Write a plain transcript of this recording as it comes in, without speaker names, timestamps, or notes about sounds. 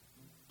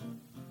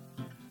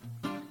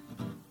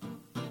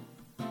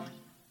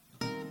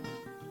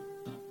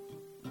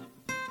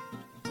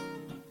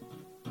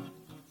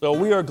So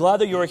we are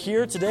glad that you are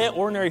here today at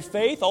Ordinary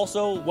Faith.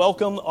 Also,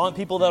 welcome on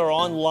people that are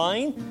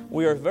online.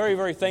 We are very,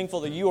 very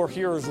thankful that you are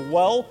here as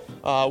well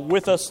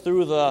with us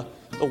through the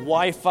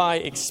Wi-Fi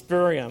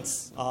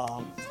experience.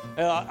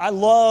 I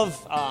love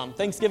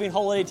Thanksgiving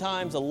holiday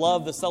times. I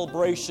love the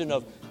celebration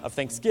of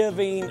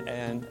Thanksgiving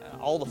and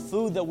all the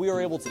food that we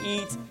are able to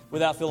eat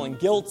without feeling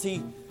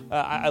guilty.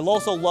 I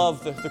also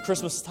love the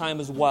Christmas time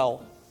as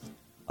well.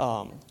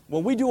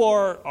 When we do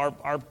our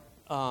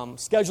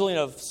scheduling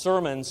of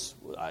sermons,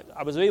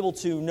 I was able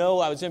to know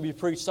I was going to be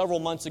preached several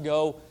months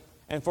ago,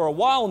 and for a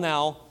while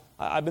now,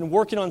 I've been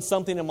working on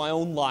something in my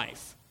own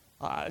life.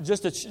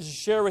 Just to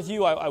share with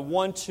you, I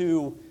want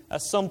to,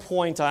 at some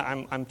point,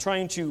 I'm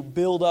trying to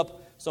build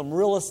up some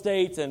real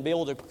estate and be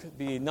able to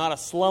be not a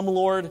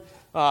slumlord,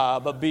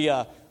 but be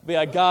a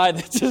guy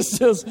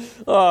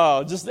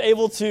that just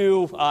able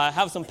to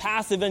have some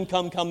passive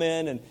income come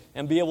in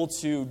and be able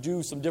to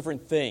do some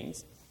different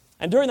things.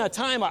 And during that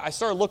time, I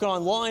started looking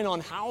online on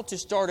how to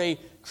start a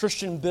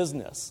Christian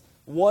business.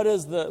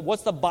 What's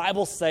the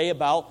Bible say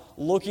about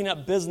looking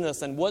at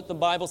business, and what the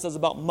Bible says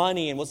about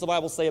money, and what's the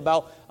Bible say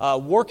about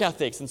work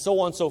ethics, and so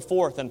on and so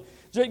forth. And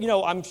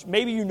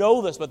maybe you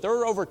know this, but there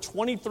are over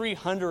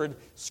 2,300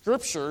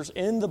 scriptures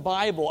in the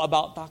Bible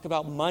talk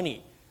about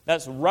money.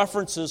 That's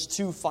references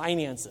to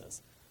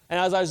finances. And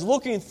as I was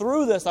looking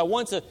through this, I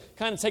want to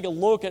kind of take a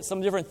look at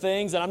some different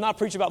things. And I'm not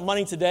preaching about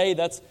money today.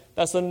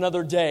 That's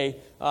another day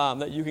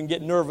that you can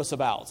get nervous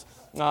about.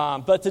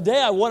 But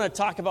today I want to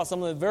talk about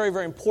something very,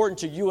 very important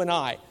to you and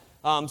I.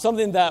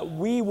 Something that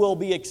we will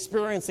be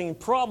experiencing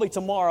probably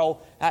tomorrow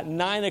at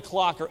 9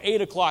 o'clock or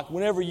 8 o'clock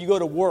whenever you go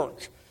to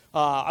work.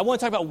 I want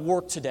to talk about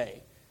work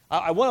today.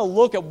 I want to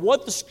look at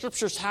what the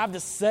Scriptures have to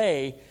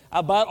say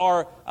about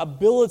our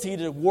ability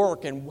to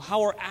work and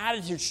how our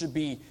attitude should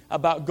be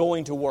about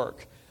going to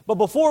work. But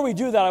before we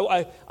do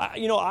that,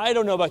 I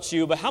don't know about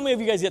you, but how many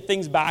of you guys get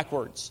things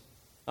backwards?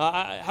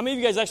 How many of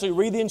you guys actually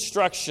read the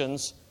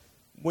instructions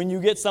when you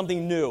get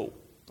something new?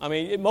 I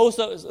mean,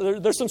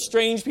 there's some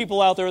strange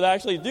people out there that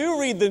actually do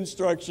read the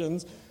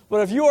instructions.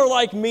 But if you are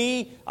like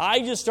me,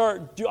 I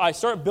start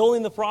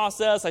building the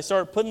process. I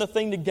start putting the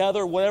thing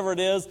together, whatever it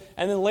is,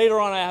 and then later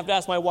on, I have to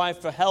ask my wife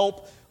for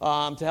help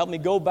to help me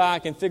go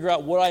back and figure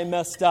out what I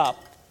messed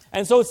up.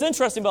 And so it's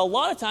interesting, but a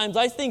lot of times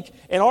I think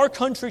in our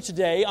country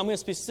today, I'm going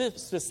to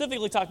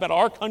specifically talk about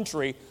our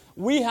country,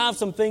 we have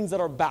some things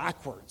that are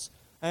backwards.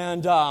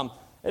 And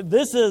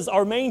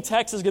our main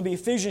text is going to be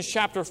Ephesians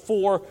chapter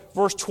 4,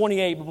 verse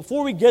 28. But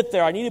before we get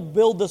there, I need to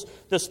build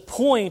this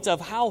point of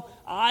how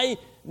I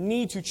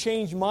need to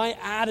change my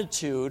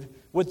attitude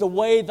with the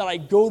way that I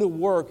go to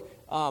work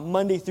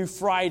Monday through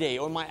Friday,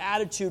 or my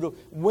attitude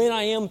when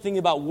I am thinking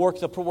about work,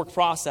 the work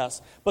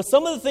process. But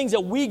some of the things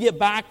that we get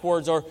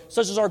backwards are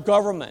such as our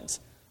government.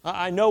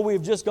 I know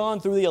we've just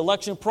gone through the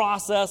election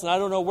process, and I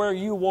don't know where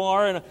you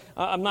are, and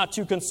I'm not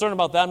too concerned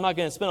about that. I'm not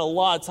going to spend a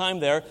lot of time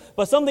there.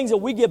 But some things that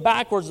we get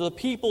backwards are the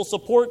people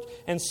support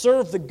and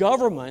serve the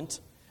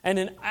government, and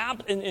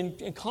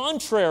in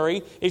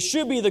contrary, it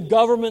should be the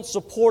government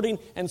supporting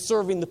and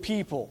serving the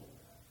people.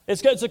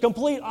 It's a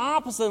complete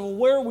opposite of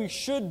where we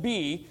should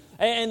be.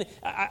 And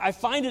I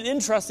find it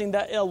interesting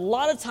that a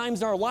lot of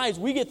times in our lives,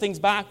 we get things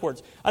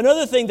backwards.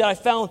 Another thing that I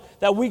found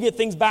that we get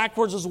things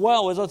backwards as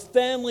well is a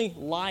family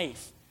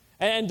life.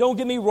 And don't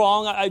get me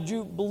wrong, I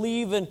do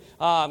believe in,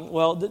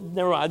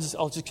 never mind.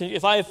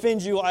 If I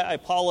offend you, I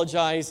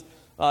apologize.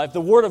 If the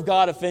Word of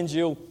God offends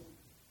you,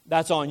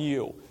 that's on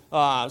you.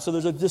 So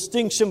there's a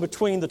distinction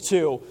between the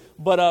two.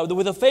 But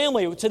with a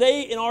family,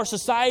 today in our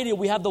society,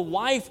 we have the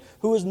wife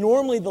who is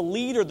normally the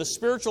leader, the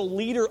spiritual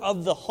leader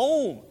of the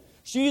home.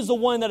 She's the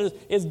one that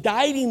is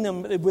guiding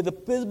them with the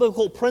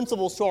biblical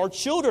principles to our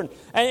children.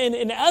 And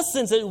in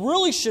essence, it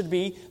really should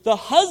be the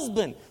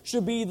husband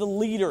should be the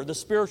leader, the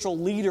spiritual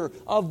leader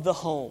of the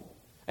home.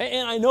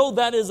 And I know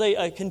that is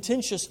a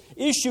contentious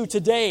issue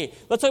today.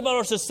 Let's talk about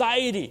our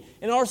society.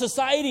 In our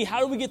society,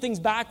 how do we get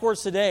things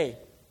backwards today?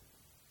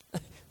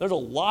 There's a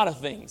lot of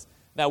things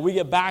that we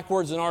get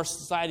backwards in our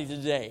society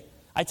today.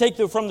 I take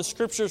from the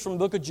scriptures from the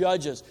book of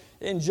Judges.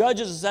 In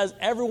Judges, it says,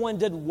 everyone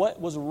did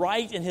what was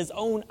right in his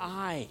own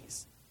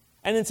eyes.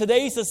 And in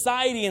today's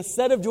society,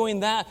 instead of doing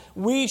that,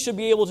 we should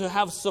be able to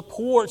have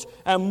support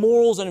and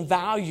morals and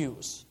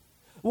values.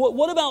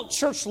 What about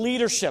church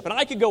leadership? And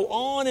I could go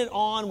on and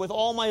on with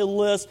all my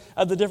list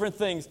of the different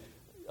things.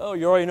 Oh,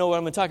 you already know what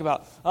I'm going to talk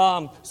about.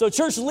 So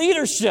church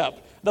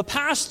leadership, the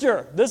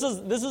pastor. This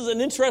is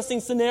an interesting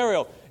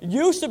scenario. It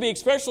used to be,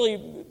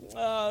 especially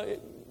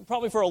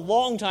probably for a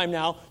long time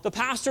now, the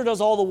pastor does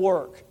all the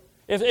work.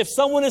 If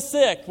someone is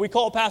sick, we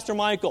call Pastor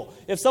Michael.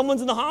 If someone's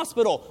in the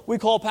hospital, we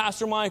call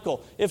Pastor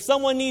Michael. If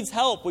someone needs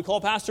help, we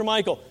call Pastor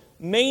Michael.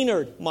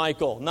 Maynard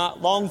Michael,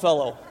 not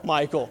Longfellow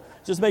Michael.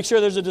 Just make sure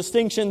there's a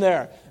distinction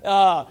there.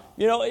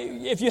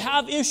 If you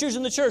have issues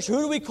in the church, who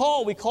do we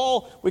call?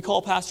 We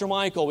call Pastor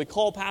Michael. We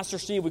call Pastor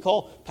Steve. We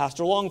call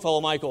Pastor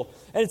Longfellow Michael.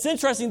 And it's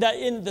interesting that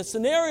in the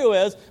scenario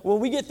is, when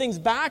we get things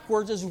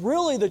backwards, is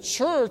really the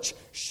church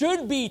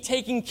should be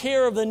taking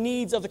care of the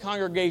needs of the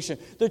congregation.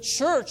 The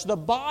church, the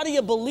body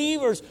of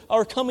believers,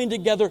 are coming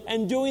together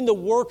and doing the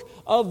work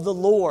of the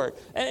Lord.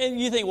 And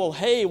you think, well,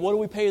 hey, what do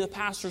we pay the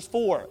pastors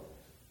for?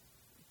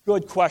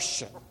 Good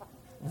question.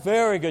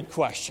 Very good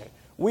question.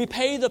 We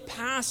pay the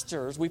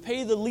pastors, we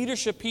pay the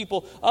leadership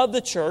people of the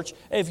church.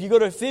 If you go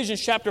to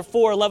Ephesians chapter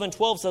 4, 11,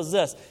 12 says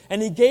this,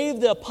 and he gave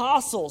the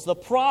apostles, the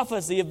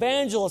prophets, the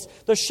evangelists,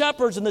 the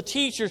shepherds, and the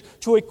teachers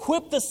to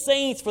equip the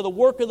saints for the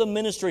work of the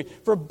ministry,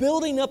 for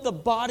building up the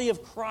body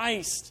of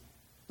Christ.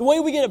 The way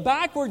we get it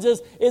backwards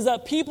is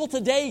that people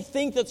today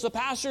think that it's the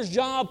pastor's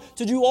job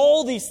to do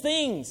all these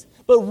things.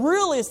 But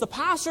really, it's the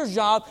pastor's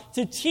job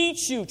to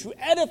teach you, to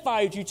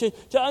edify you,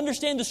 to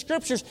understand the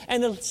Scriptures,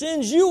 and to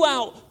send you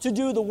out to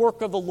do the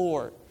work of the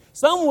Lord.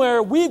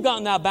 Somewhere, we've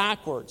gotten that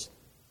backwards.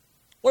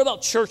 What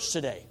about church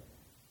today?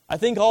 I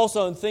think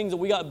also in things that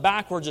we got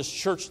backwards is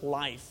church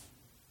life.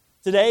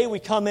 Today, we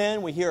come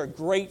in, we hear a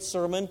great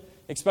sermon,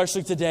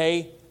 especially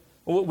today.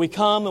 We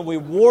come and we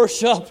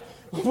worship.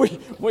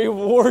 We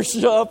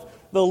worship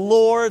the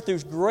Lord through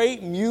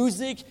great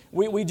music.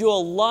 We do a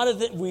lot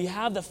of it. We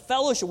have the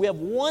fellowship. We have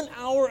 1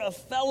 hour of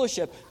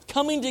fellowship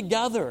coming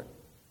together.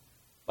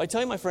 I tell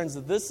you, my friends,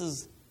 that this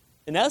is,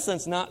 in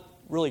essence, not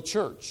really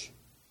church.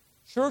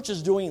 Church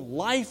is doing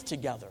life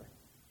together.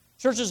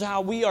 Church is how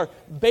we are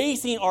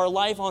basing our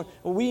life on.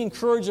 We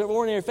encourage the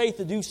ordinary faith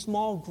to do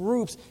small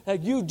groups.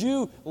 That you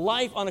do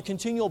life on a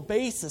continual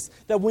basis.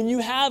 That when you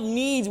have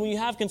needs, when you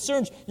have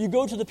concerns, you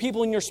go to the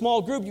people in your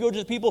small group. You go to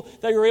the people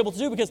that you're able to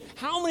do. Because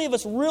how many of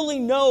us really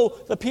know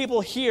the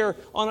people here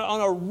on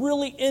a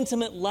really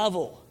intimate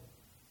level?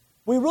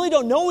 We really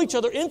don't know each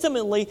other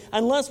intimately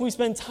unless we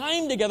spend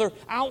time together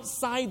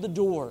outside the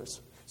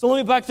doors. So let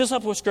me back this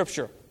up with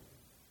Scripture.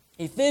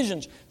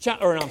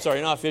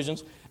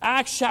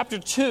 Acts chapter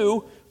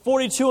 2,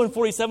 42 and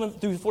 47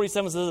 through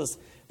 47 says this.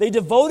 They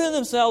devoted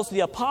themselves to the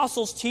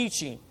apostles'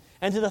 teaching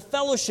and to the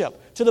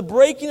fellowship, to the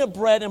breaking of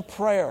bread and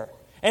prayer.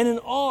 And an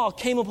awe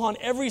came upon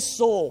every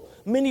soul.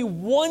 Many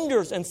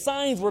wonders and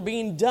signs were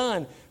being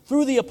done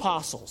through the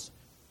apostles.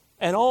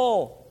 And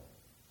all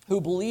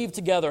who believed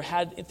together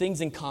had things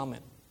in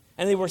common.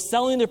 And they were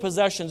selling their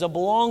possessions and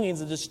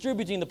belongings and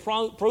distributing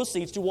the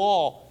proceeds to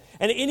all.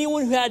 And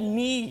anyone who had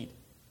need.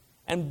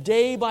 And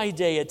day by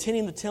day,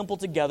 attending the temple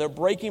together,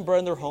 breaking bread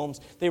in their homes,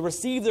 they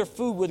received their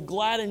food with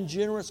glad and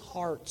generous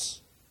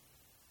hearts,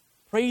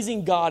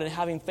 praising God and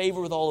having favor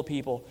with all the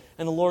people.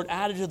 And the Lord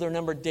added to their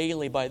number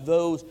daily by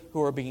those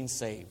who are being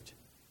saved.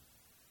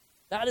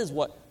 That is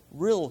what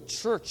real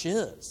church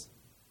is.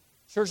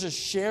 Church is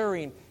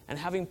sharing and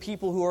having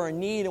people who are in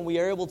need, and we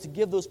are able to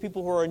give those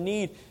people who are in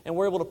need, and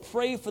we're able to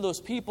pray for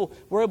those people.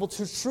 We're able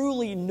to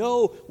truly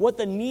know what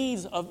the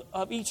needs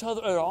of each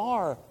other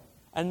are,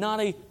 and not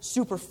a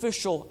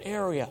superficial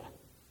area.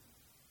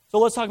 So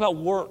let's talk about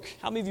work.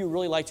 How many of you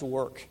really like to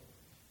work?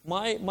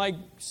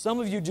 Some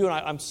of you do, and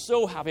I'm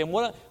so happy. And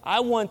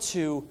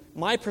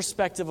my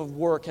perspective of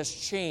work has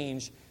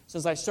changed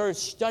since I started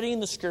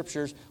studying the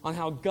Scriptures on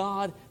how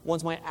God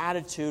wants my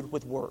attitude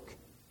with work.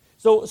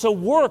 So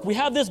work, we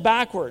have this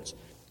backwards.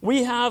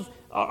 We have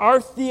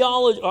our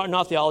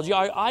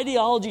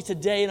ideology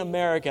today in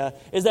America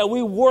is that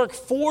we work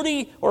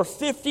 40 or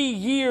 50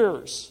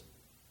 years.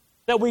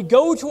 That we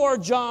go to our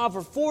job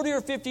for 40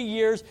 or 50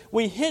 years,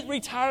 we hit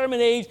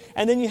retirement age,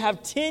 and then you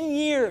have 10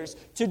 years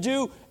to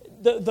do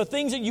the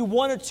things that you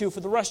wanted to for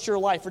the rest of your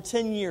life for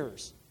 10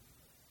 years.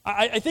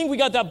 I think we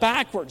got that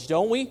backwards,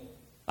 don't we?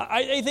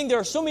 I think there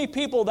are so many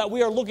people that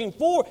we are looking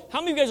for.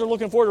 How many of you guys are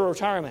looking forward to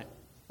retirement?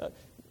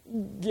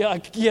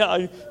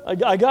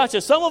 I got you.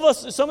 Some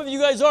of you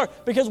guys are,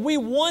 because we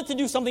want to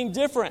do something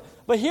different.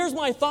 But here's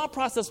my thought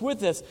process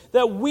with this,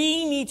 that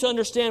we need to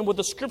understand what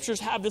the Scriptures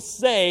have to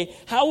say,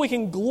 how we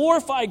can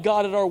glorify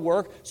God at our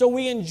work, so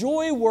we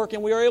enjoy work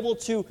and we are able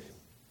to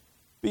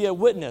be a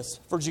witness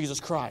for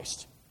Jesus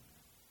Christ.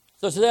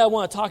 So today I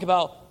want to talk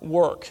about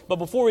work. But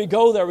before we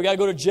go there, we got to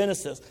go to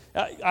Genesis.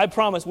 I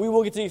promise we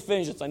will get to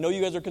Ephesians. I know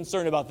you guys are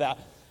concerned about that.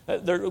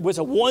 There was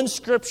one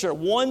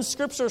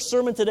scripture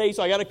sermon today,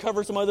 so I got to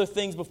cover some other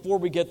things before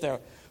we get there.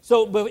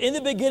 So, but in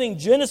the beginning,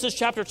 Genesis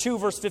chapter 2,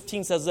 verse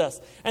 15 says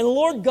this, and the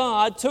Lord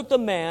God took the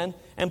man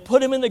and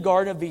put him in the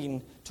Garden of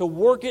Eden to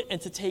work it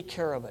and to take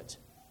care of it.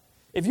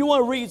 If you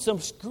want to read some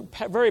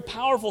very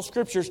powerful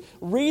scriptures,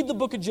 read the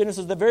book of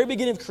Genesis, the very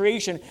beginning of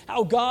creation,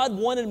 how God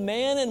wanted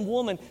man and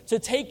woman to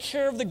take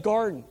care of the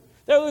garden.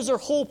 There was their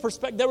whole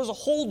perspective. There was a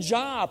whole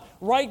job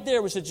right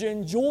there, was to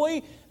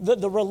enjoy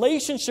the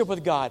relationship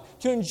with God,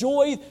 to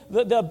enjoy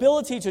the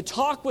ability to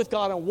talk with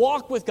God and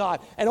walk with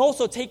God, and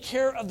also take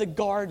care of the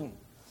garden.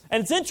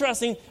 And it's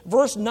interesting,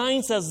 verse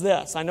 9 says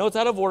this. I know it's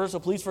out of order, so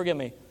please forgive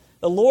me.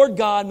 The Lord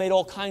God made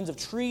all kinds of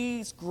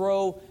trees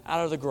grow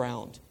out of the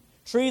ground,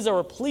 trees that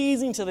were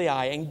pleasing to the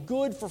eye and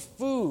good for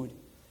food.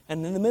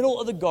 And in the middle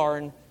of the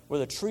garden were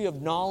the tree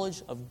of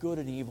knowledge of good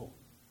and evil.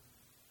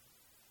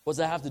 What does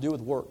that have to do with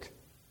work?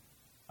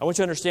 I want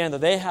you to understand that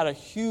they had a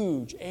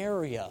huge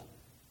area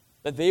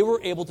that they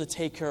were able to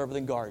take care of in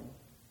the garden.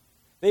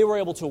 They were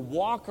able to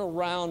walk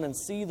around and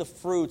see the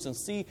fruits and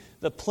see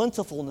the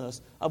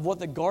plentifulness of what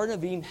the Garden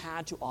of Eden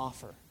had to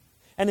offer.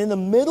 And in the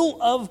middle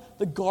of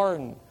the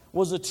garden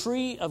was a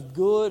tree of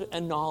good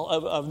and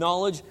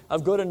knowledge,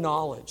 of good and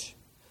knowledge.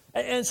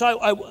 And so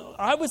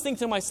I was thinking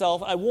to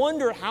myself, I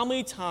wonder how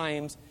many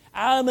times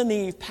Adam and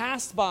Eve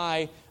passed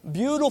by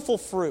beautiful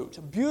fruit,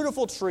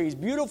 beautiful trees,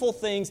 beautiful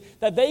things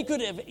that they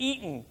could have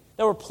eaten,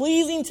 that were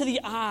pleasing to the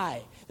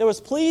eye, that was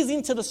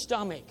pleasing to the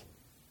stomach.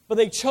 But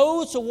they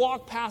chose to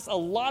walk past a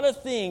lot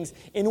of things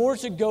in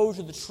order to go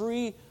to the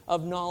tree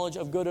of knowledge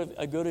of good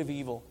of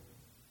evil.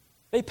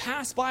 They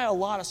passed by a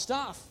lot of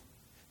stuff.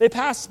 They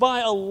passed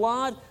by a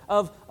lot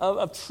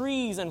of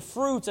trees and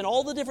fruits and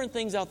all the different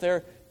things out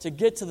there to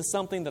get to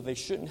something that they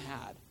shouldn't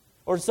have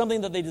or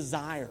something that they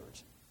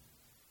desired.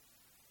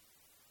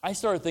 I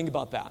started thinking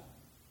about that.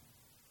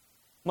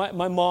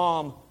 My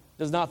mom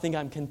does not think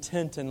I'm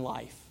content in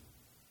life.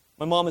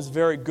 My mom is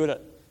very good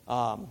at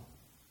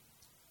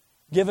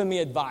giving me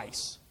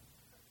advice,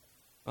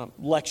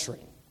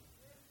 lecturing.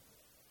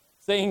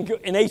 Saying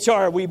in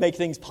HR, we make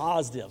things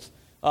positive.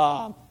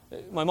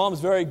 My mom's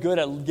very good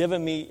at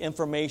giving me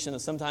information that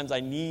sometimes I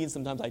need,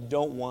 sometimes I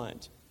don't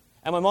want.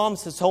 And my mom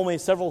has told me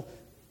several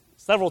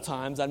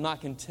times I'm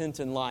not content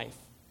in life.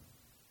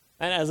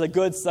 And as a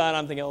good son,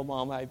 I'm thinking, oh,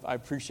 Mom, I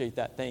appreciate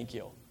that. Thank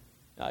you.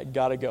 I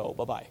got to go.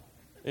 Bye-bye.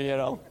 You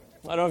know,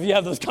 I don't know if you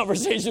have those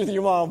conversations with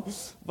your mom,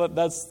 but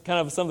that's kind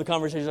of some of the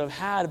conversations I've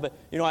had. But,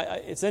 you know,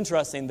 it's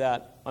interesting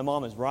that my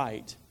mom is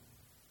right.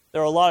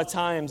 There are a lot of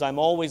times I'm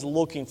always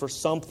looking for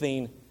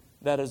something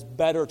that is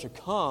better to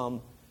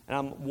come, and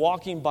I'm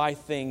walking by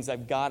things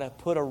I've got to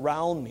put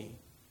around me,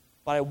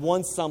 but I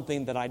want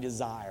something that I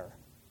desire.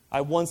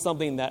 I want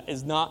something that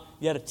is not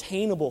yet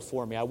attainable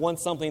for me. I want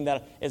something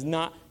that is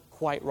not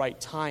quite right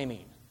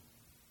timing.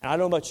 And I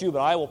don't know about you, but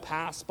I will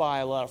pass by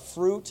a lot of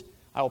fruit.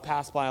 I will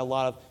pass by a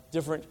lot of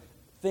different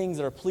things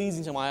that are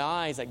pleasing to my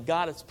eyes that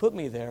God has put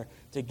me there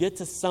to get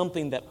to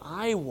something that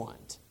I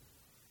want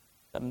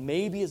that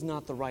maybe is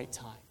not the right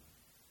time.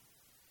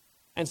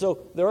 And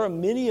so there are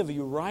many of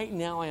you right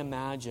now, I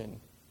imagine,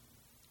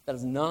 that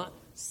is not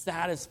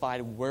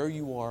satisfied where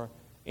you are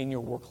in your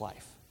work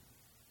life.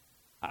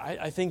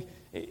 I think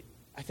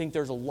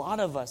there's a lot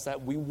of us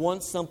that we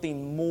want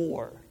something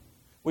more.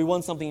 We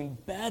want something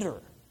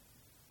better.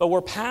 But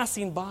we're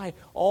passing by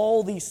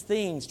all these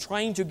things,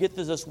 trying to get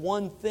to this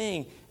one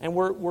thing, and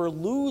we're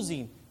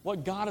losing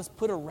what God has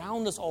put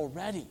around us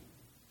already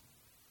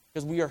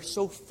because we are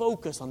so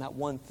focused on that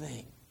one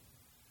thing.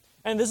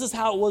 And this is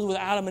how it was with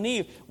Adam and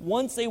Eve.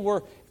 Once they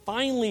were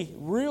finally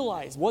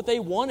realized what they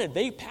wanted,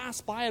 they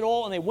passed by it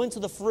all and they went to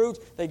the fruit.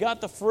 They got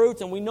the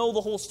fruit, and we know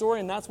the whole story,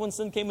 and that's when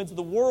sin came into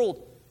the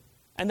world.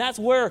 And that's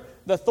where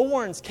the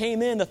thorns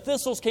came in, the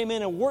thistles came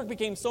in, and work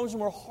became so much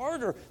more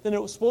harder than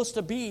it was supposed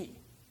to be.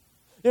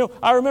 You know,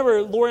 I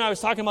remember Lori and I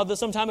was talking about this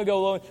some time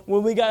ago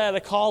when we got out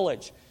of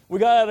college. We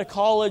got out of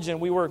college and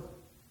we were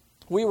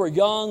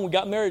young. We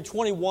got married at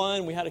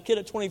 21. We had a kid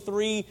at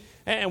 23.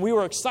 And we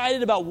were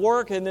excited about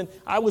work. And then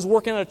I was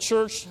working at a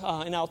church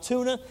in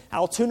Altoona.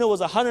 Altoona was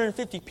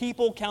 150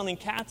 people, counting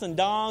cats and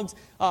dogs.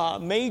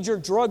 Major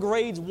drug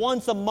raids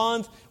once a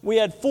month. We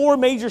had 4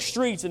 major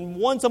streets, and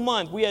once a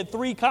month we had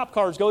 3 cop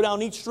cars go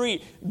down each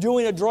street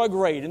doing a drug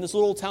raid in this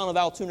little town of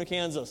Altoona,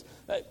 Kansas.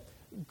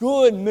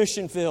 Good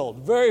mission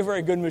field. Very,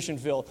 very good mission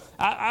field.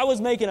 I was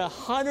making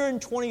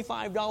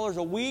 $125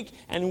 a week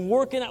and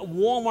working at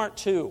Walmart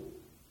too.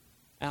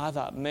 And I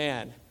thought,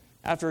 man,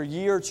 after a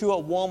year or two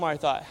at Walmart, I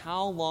thought,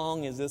 how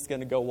long is this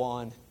going to go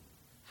on?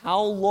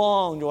 How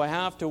long do I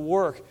have to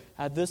work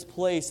at this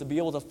place to be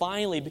able to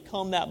finally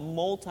become that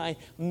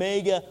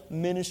multi-mega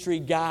ministry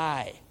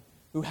guy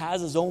who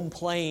has his own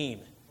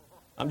plane?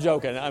 I'm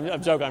joking.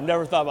 I'm joking. I've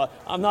never thought about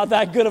it. I'm not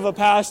that good of a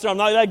pastor. I'm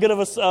not that good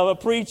of a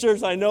preacher,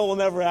 so I know it will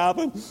never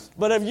happen.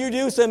 But if you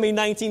do send me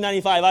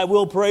 $19.95, I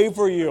will pray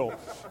for you.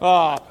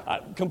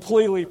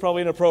 Completely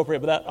probably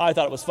inappropriate, but I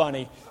thought it was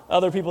funny.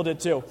 Other people did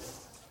too.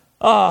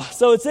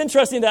 So it's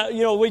interesting that,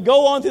 you know, we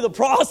go on through the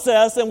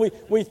process and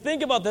we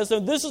think about this,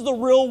 and this is the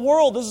real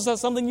world. This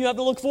is something you have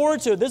to look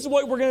forward to. This is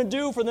what we're going to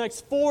do for the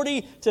next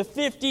 40 to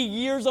 50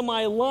 years of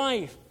my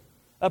life.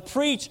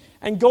 Preach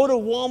and go to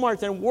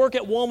Walmart and work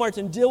at Walmart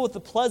and deal with the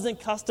pleasant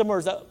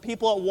customers that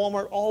people at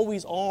Walmart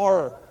always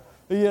are.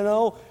 You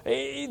know,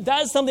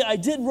 that's something I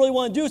didn't really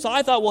want to do. So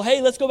I thought, well,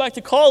 hey, let's go back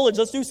to college.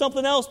 Let's do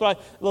something else.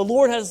 But the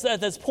Lord has at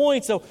this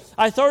point. So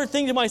I started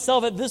thinking to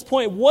myself at this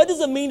point, what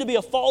does it mean to be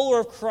a follower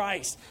of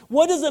Christ?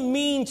 What does it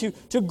mean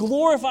to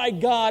glorify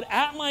God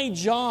at my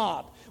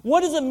job?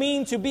 What does it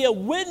mean to be a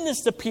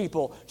witness to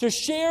people, to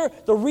share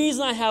the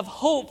reason I have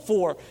hope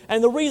for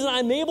and the reason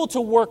I'm able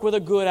to work with a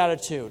good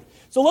attitude?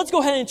 So let's go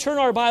ahead and turn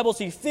our Bibles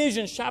to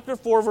Ephesians chapter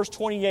 4, verse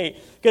 28,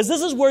 because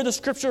this is where the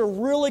scripture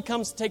really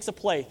takes a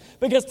place.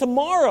 Because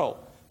tomorrow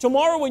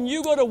when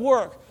you go to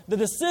work, The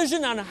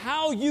decision on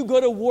how you go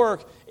to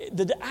work,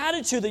 the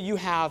attitude that you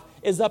have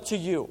is up to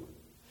you.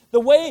 The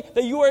way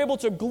that you are able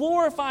to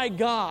glorify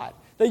God,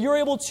 that you're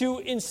able to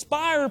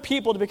inspire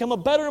people to become a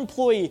better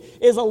employee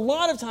is a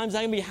lot of times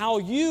going to be how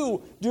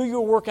you do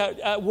your work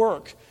at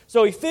work.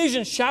 So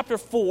Ephesians chapter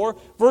 4,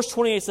 verse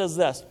 28 says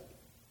this,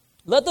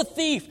 "Let the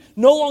thief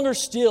no longer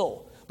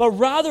steal, but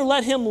rather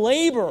let him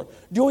labor,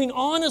 doing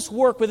honest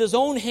work with his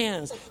own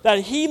hands, that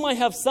he might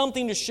have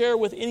something to share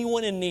with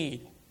anyone in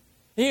need."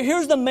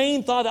 Here's the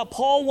main thought that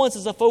Paul wants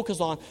us to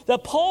focus on,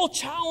 that Paul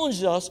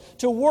challenged us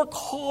to work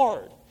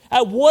hard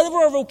at whatever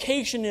our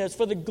vocation is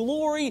for the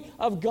glory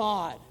of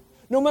God.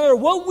 No matter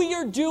what we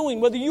are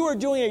doing, whether you are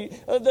doing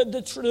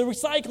the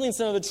recycling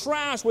center, the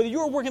trash, whether you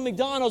are working at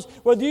McDonald's,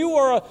 whether you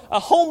are a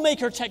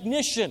homemaker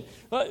technician,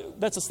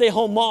 that's a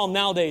stay-home mom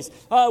nowadays,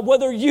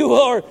 whether you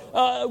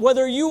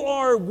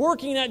are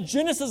working at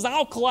Genesis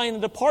Alkali in a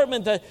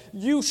department that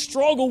you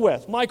struggle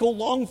with, Michael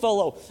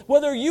Longfellow,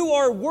 whether you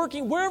are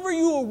working, wherever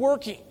you are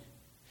working,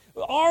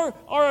 our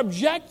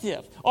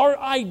objective, our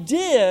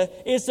idea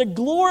is to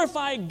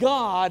glorify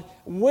God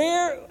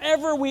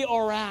wherever we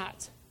are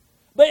at.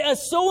 But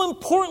it's so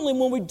importantly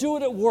when we do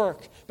it at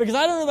work. Because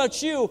I don't know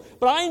about you,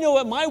 but I know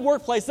at my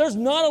workplace there's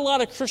not a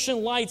lot of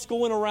Christian lights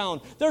going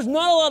around. There's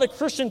not a lot of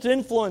Christian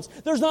influence.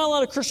 There's not a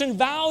lot of Christian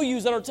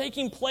values that are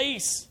taking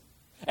place.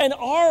 And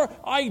our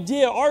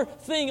idea, our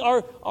thing,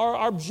 our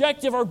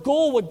objective, our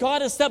goal, what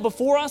God has set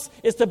before us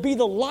is to be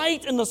the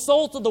light and the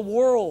salt of the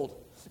world.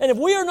 And if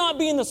we are not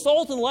being the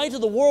salt and light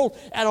of the world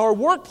at our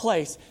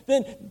workplace,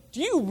 then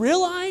do you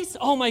realize,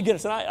 oh my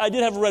goodness, and I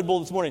did have a Red Bull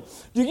this morning.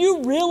 Do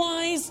you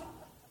realize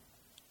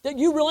that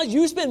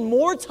you spend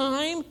more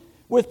time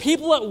with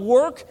people at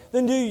work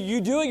than you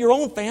do at your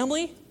own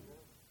family?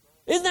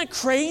 Isn't that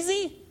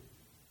crazy?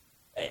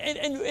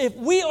 And if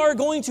we are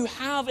going to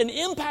have an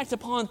impact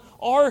upon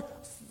our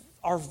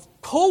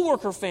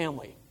co-worker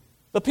family,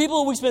 the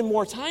people we spend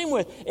more time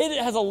with,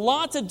 it has a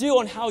lot to do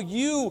on how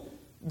you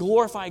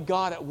glorify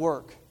God at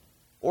work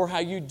or how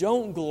you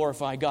don't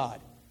glorify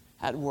God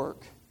at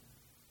work.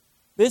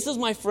 This is,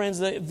 my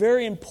friends, a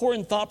very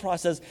important thought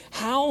process.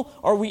 How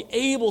are we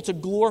able to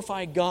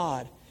glorify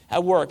God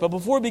at work? But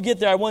before we get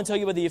there, I want to tell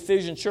you about the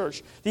Ephesian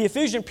church. The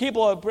Ephesian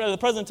people at the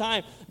present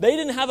time, they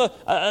didn't have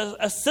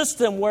a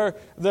system where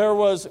there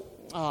was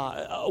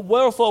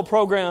welfare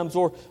programs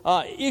or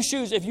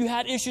issues. If you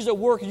had issues at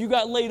work, you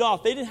got laid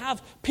off. They didn't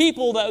have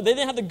people they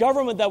didn't have the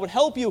government that would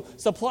help you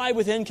supply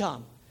with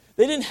income.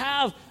 They didn't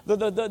have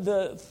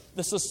the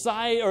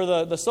society or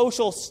the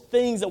social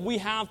things that we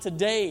have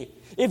today.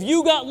 If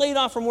you got laid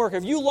off from work,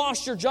 if you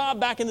lost your job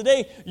back in the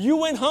day, you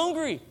went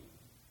hungry.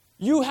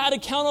 You had to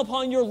count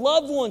upon your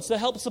loved ones to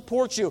help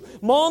support you.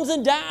 Moms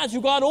and dads who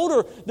got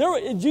older,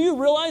 do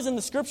you realize in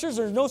the scriptures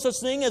there's no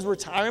such thing as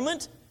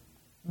retirement?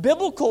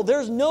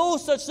 There's no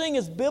such thing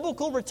as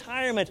biblical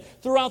retirement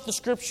throughout the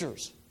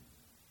scriptures.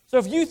 So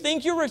if you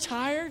think you're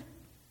retired,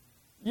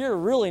 you're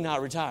really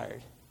not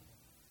retired.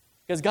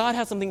 Because God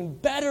has something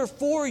better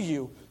for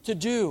you to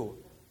do.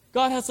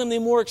 God has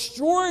something more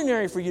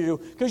extraordinary for you to do.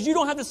 Because you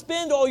don't have to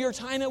spend all your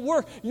time at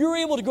work. You're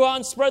able to go out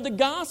and spread the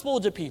gospel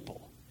to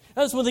people.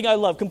 That's one thing I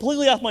love.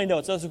 Completely off my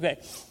notes. That's okay.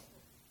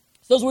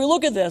 So as we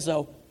look at this,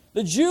 though,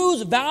 the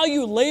Jews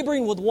valued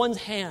laboring with one's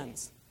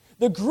hands.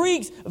 The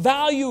Greeks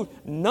valued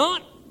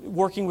not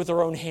working with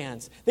their own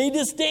hands. They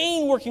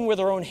disdained working with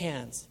their own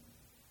hands.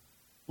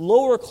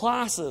 Lower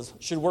classes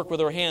should work with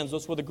their hands.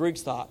 That's what the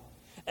Greeks thought.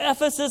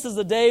 Ephesus, as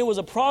the day, was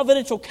a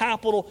provincial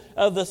capital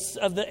of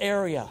the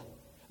area.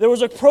 There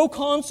was a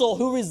proconsul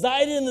who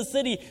resided in the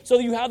city, so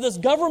that you have this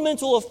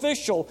governmental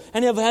official,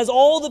 and it has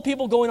all the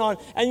people going on,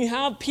 and you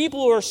have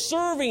people who are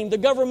serving the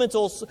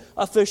governmental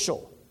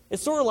official.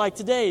 It's sort of like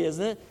today,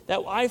 isn't it?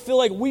 That I feel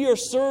like we are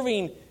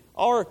serving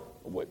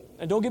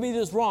and don't get me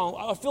this wrong,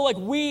 I feel like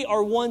we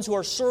are ones who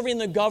are serving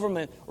the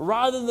government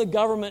rather than the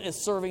government is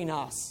serving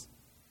us.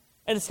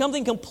 And it's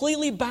something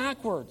completely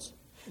backwards.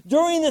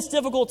 During this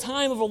difficult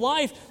time of a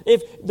life,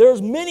 if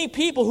there's many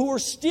people who were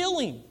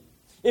stealing.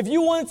 If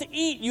you wanted to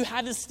eat, you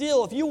had to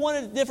steal. If you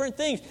wanted different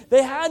things,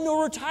 they had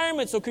no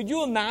retirement. So could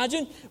you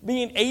imagine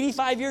being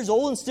 85 years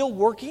old and still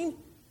working?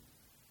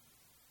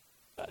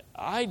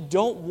 I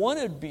don't want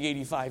to be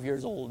 85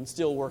 years old and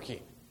still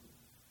working.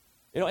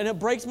 And it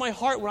breaks my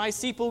heart when I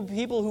see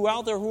people who are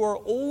out there who are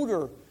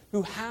older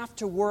who have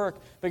to work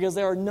because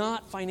they are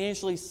not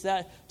financially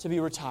set to be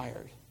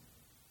retired.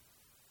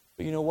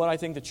 But you know what? I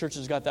think the church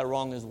has got that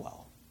wrong as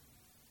well.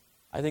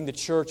 I think the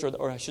church,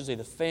 or I should say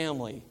the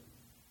family,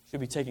 should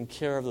be taking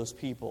care of those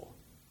people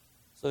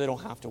so they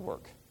don't have to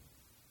work.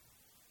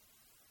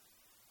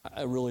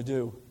 I really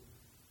do.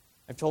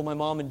 I've told my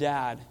mom and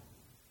dad,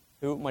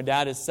 my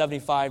dad is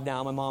 75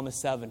 now, my mom is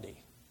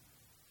 70.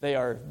 They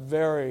are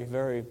very,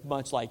 very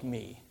much like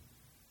me.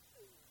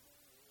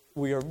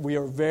 We are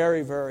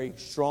very, very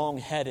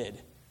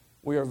strong-headed.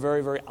 We are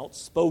very, very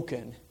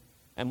outspoken.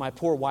 And my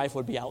poor wife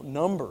would be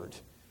outnumbered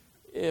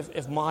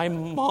if my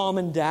mom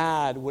and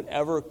dad would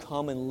ever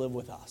come and live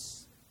with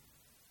us.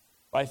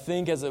 But I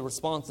think as a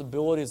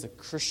responsibility as a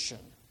Christian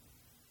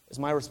It's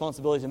my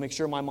responsibility to make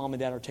sure my mom and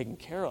dad are taken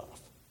care of.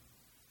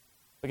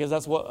 Because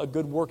that's what a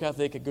good work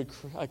ethic,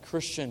 a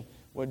Christian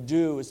would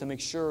do, is to make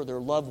sure their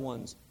loved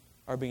ones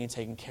are being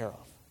taken care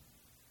of.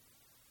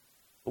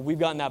 But we've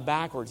gotten that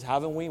backwards,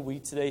 haven't we? We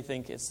today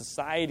think it's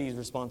society's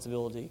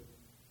responsibility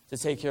to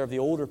take care of the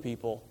older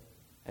people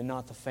and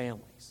not the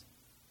families.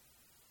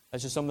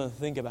 That's just something to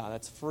think about.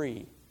 That's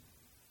free.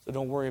 So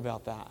don't worry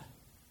about that.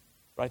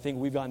 But I think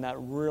we've gotten that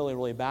really,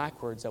 really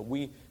backwards, that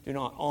we do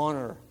not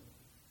honor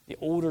the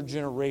older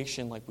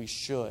generation like we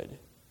should.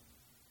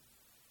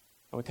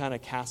 And we kind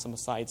of cast them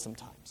aside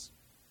sometimes.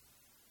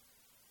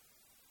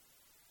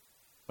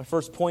 My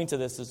first point to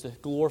this is to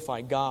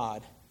glorify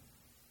God.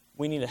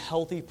 We need a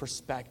healthy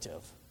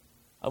perspective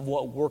of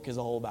what work is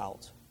all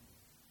about.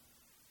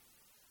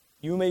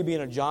 You may be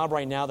in a job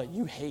right now that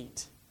you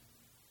hate.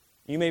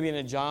 You may be in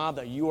a job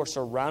that you are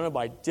surrounded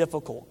by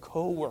difficult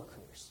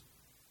coworkers.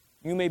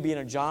 You may be in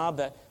a job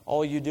that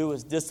all you do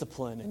is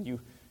discipline and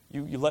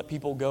you let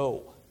people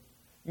go.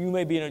 You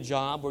may be in a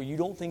job where you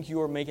don't think you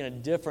are making a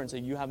difference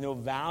and you have no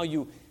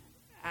value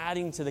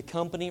adding to the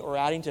company or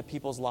adding to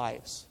people's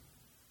lives.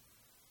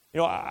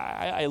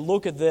 I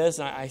look at this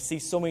and I see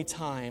so many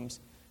times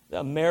the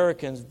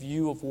Americans'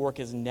 view of work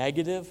is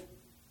negative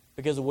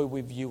because of the way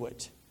we view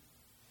it.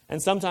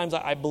 And sometimes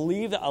I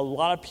believe that a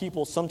lot of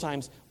people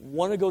sometimes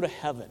want to go to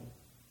heaven,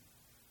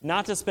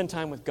 not to spend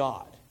time with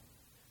God,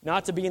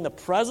 not to be in the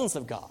presence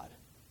of God,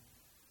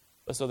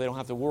 but so they don't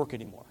have to work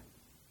anymore.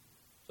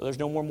 So there's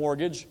no more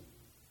mortgage,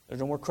 there's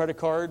no more credit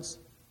cards.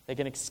 They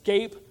can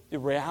escape the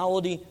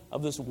reality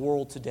of this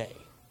world today.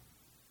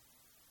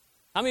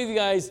 How many of you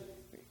guys,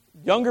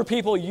 younger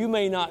people, you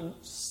may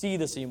not see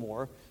this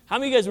anymore. How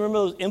many of you guys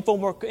remember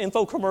those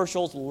info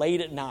commercials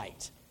late at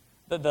night?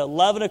 The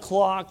 11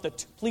 o'clock,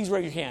 please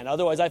raise your hand.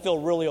 Otherwise, I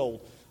feel really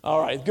old.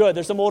 All right, good.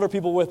 There's some older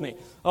people with me.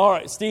 All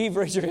right, Steve,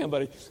 raise your hand,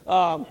 buddy.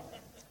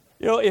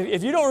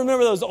 If you don't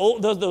remember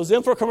those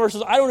info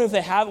commercials, I don't know if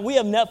they have. We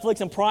have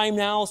Netflix and Prime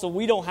now, so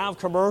we don't have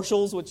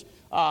commercials, which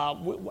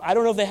I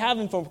don't know if they have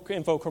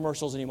info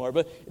commercials anymore.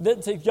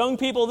 But to young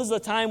people, this is a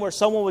time where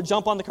someone would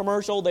jump on the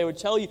commercial. They would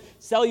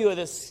sell you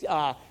this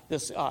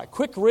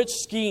quick rich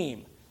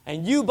scheme.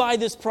 And you buy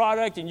this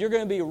product and you're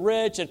going to be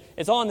rich. And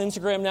it's on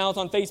Instagram now. It's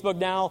on Facebook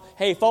now.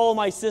 Hey, follow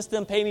my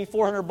system. Pay me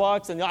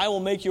 $400 and I will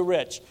make you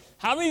rich.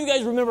 How many of you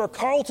guys remember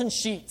Carlton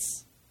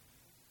Sheets?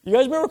 You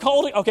guys remember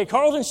Carlton? Okay,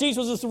 Carlton Sheets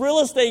was this real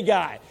estate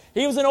guy.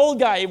 He was an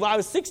old guy. I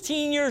was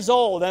 16 years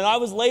old, and I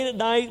was late at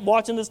night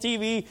watching this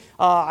TV.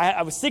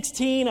 I was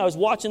 16. I was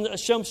watching a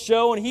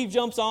show, and he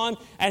jumps on,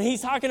 and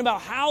he's talking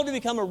about how to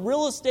become a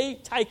real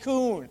estate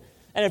tycoon.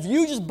 And if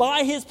you just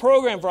buy his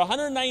program for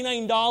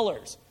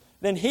 $199,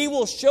 then he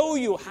will show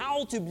you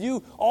how to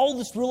view all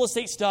this real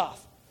estate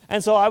stuff.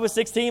 And so I was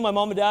 16. My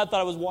mom and dad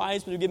thought I was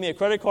wise to give me a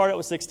credit card. I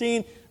was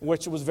 16,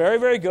 which was very,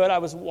 very good. I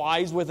was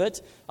wise with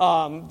it.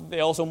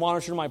 They also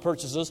monitored my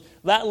purchases.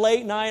 That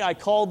late night, I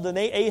called the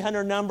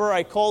 800 number.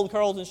 I called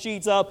Carlton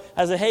Sheets up.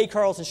 I said, hey,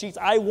 Carlton Sheets,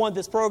 I want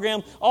this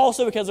program.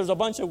 Also because there's a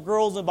bunch of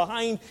girls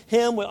behind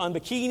him on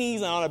bikinis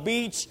and on a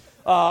beach.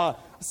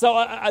 So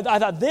I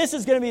thought, this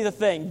is going to be the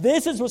thing.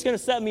 This is what's going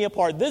to set me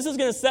apart. This is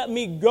going to set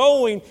me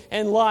going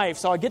in life.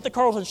 So I get the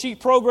Carlton Sheet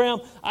program.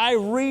 I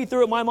read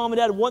through it. My mom and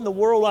dad, what in the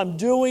world I'm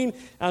doing. And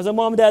I said,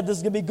 Mom and Dad, this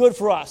is going to be good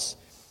for us.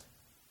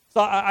 So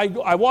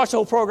I watched the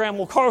whole program.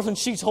 Well, Carlton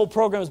Sheet's whole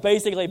program is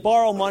basically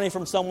borrow money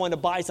from someone to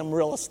buy some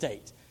real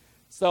estate.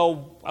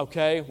 So,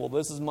 okay, well,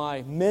 this is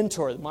my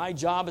mentor. My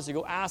job is to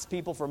go ask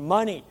people for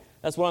money.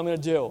 That's what I'm going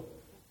to do.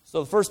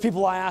 So the first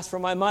people I ask for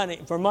money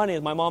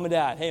is my mom and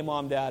dad. Hey,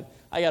 Mom, Dad,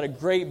 I got a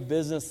great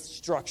business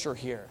structure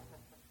here.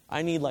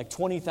 I need like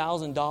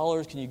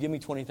 $20,000. Can you give me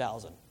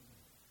 $20,000?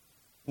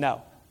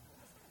 No.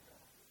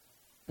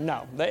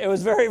 It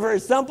was very, very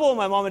simple.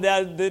 My mom and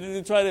dad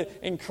didn't try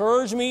to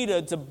encourage me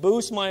to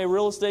boost my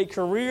real estate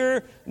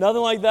career.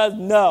 Nothing like that.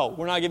 No,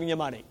 we're not giving you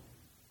money.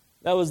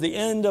 That was the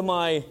end of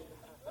my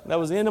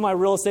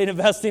real estate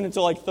investing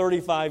until like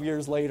 35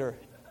 years later.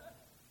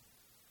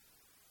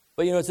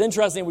 But it's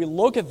interesting, we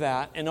look at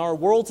that, and our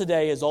world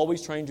today is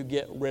always trying to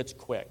get rich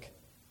quick.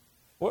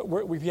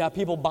 We have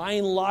people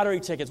buying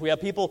lottery tickets. We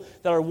have people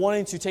that are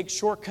wanting to take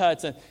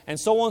shortcuts and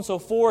so on and so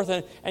forth.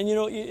 And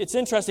it's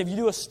interesting, if you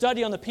do a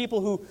study on the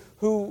people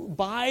who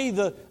buy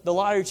the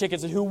lottery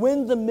tickets and who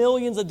win the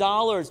millions of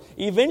dollars,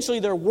 eventually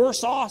they're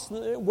worse off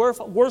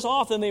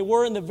than they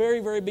were in the very,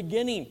 very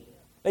beginning.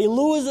 They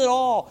lose it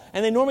all,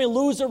 and they normally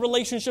lose their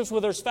relationships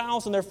with their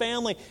spouse and their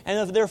family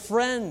and their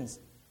friends.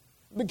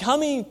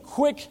 Becoming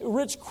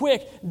rich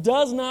quick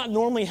does not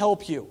normally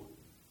help you.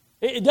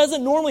 It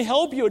doesn't normally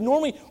help you. It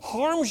normally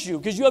harms you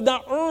because you have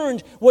not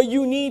earned what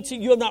you need to.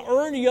 You have not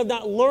earned, you have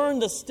not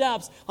learned the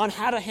steps on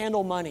how to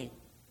handle money.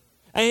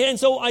 And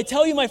so I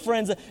tell you, my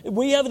friends,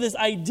 we have this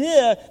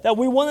idea that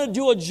we want to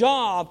do a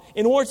job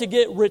in order to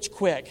get rich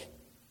quick.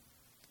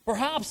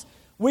 Perhaps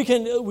we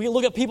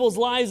look at people's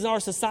lives in our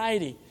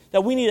society,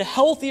 that we need a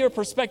healthier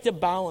perspective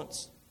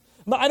balance.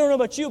 But I don't know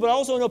about you, but I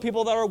also know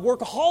people that are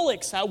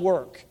workaholics at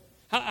work.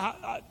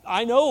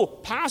 I know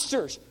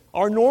pastors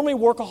are normally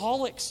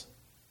workaholics.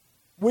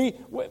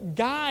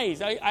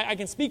 Guys, I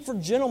can speak for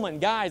gentlemen,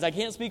 guys. I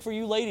can't speak for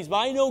you ladies, but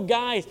I know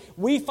guys,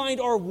 we find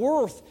our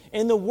worth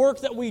in the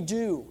work that we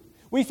do.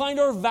 We find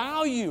our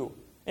value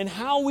in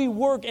how we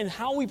work and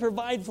how we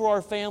provide for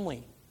our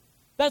family.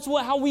 That's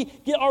how we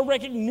get our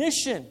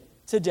recognition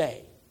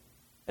today.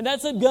 And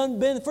that's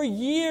been for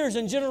years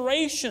and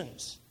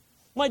generations.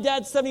 My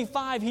dad's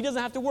 75. He doesn't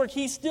have to work.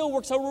 He still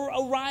works at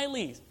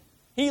O'Reilly's.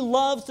 He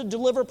loves to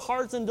deliver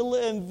parts and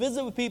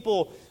visit with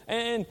people.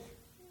 And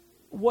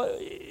what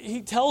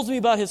he tells me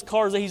about his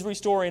cars that he's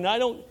restoring. I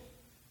don't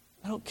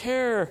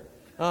care.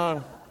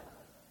 My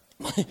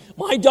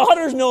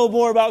daughters know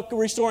more about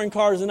restoring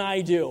cars than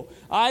I do.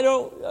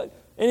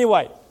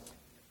 Anyway,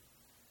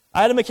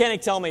 I had a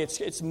mechanic tell me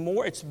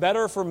it's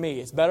better for me.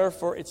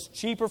 It's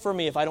cheaper for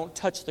me if I don't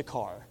touch the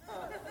car.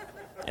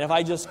 And if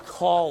I just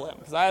call him.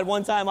 Because I had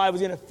one time I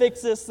was going to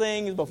fix this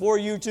thing before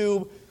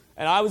YouTube,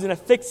 and I was going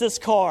to fix this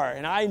car,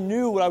 and I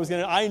knew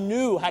I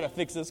knew how to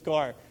fix this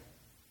car.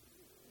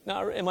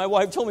 And my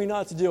wife told me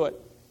not to do it.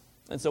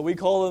 And so we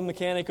call the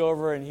mechanic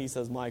over, and he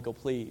says, Michael,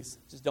 please,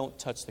 just don't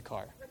touch the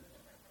car.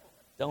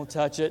 Don't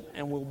touch it,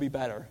 and we'll be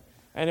better.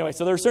 Anyway,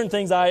 so there are certain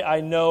things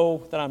I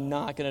know that I'm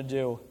not going to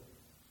do.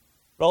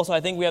 But also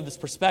I think we have this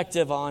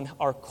perspective on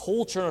our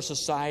culture and our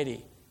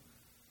society.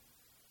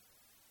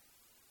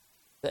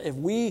 That if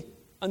we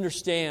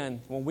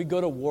understand when we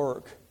go to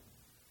work,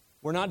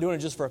 we're not doing it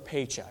just for a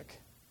paycheck.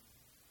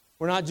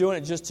 We're not doing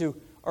it just to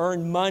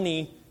earn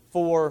money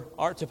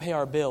to pay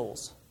our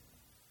bills.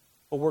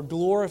 But we're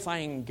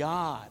glorifying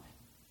God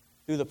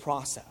through the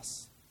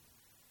process.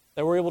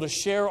 That we're able to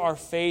share our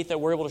faith, that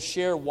we're able to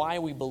share why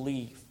we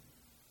believe.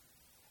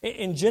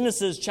 In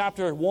Genesis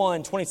chapter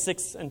 1,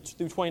 26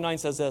 through 29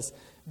 says this,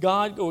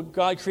 God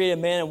created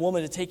man and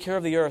woman to take care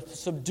of the earth, to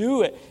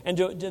subdue it, and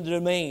to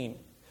domain.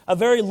 A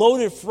very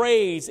loaded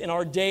phrase in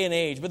our day and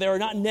age, but they are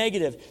not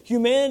negative.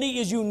 Humanity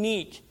is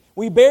unique.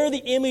 We bear the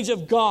image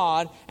of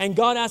God, and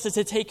God asks us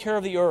to take care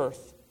of the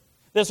earth.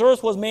 This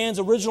earth was man's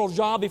original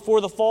job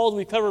before the fall, as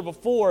we covered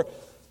before.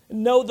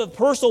 Note the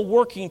personal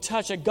working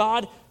touch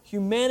that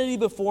humanity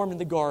performed in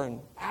the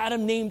garden.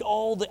 Adam named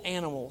all the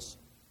animals.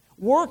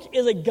 Work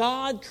is a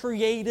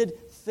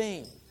God-created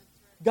thing.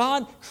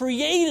 God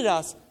created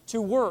us to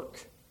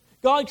work.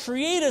 God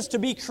created us to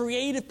be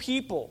creative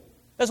people.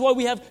 That's why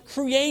we have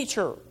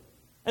creator.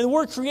 And the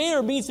word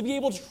creator means to be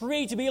able to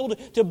create, to be able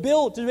to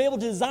build, to be able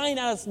to design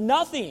out of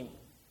nothing.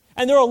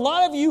 And there are a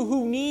lot of you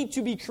who need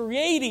to be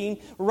creating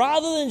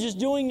rather than just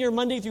doing your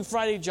Monday through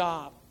Friday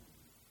job.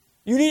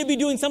 You need to be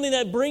doing something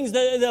that brings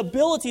the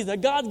abilities, the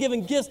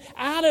God-given gifts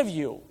out of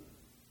you.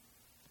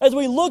 As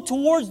we look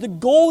towards the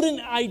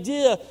golden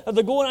idea of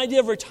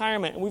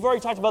retirement, and we've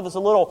already talked about this a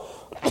little,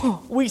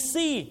 we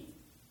see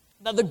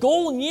that the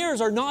golden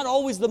years are not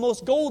always the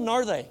most golden,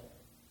 are they?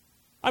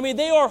 I mean,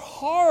 they are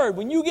hard.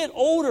 When you get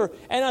older,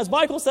 and as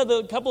Michael said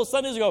a couple of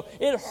Sundays ago,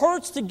 it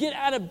hurts to get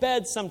out of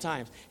bed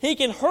sometimes. He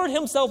can hurt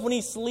himself when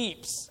he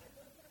sleeps.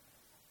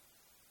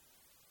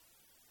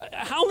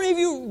 How many of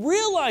you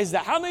realize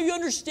that? How many of you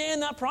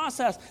understand that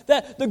process?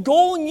 That the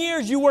golden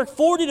years, you work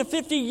 40 to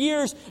 50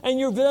 years, and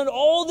you've done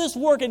all this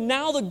work, and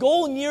now the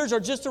golden years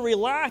are just to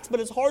relax, but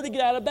it's hard to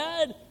get out of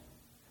bed.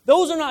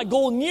 Those are not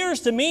golden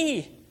years to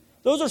me.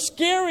 Those are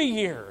scary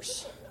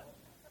years.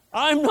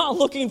 I'm not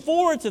looking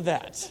forward to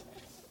that.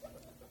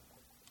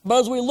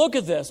 But as we look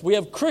at this, we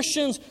have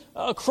Christians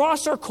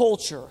across our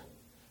culture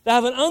that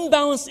have an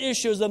unbalanced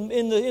issue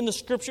in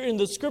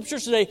the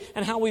scriptures today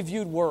and how we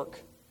viewed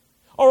work.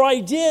 Our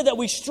idea that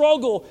we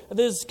struggle, the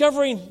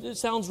discovering, it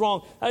sounds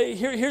wrong.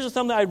 Here's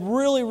something that I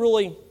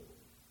really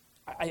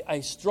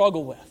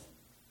struggle with.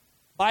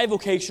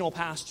 Bivocational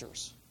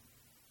pastors.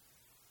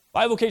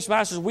 Bivocational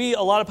pastors,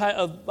 a lot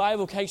of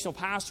bivocational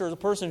pastor is a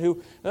person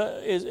who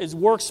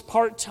works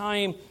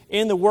part-time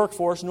in the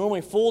workforce,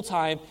 normally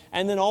full-time,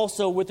 and then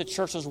also with the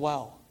church as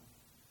well.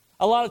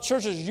 A lot of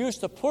churches used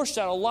to push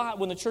that a lot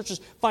when the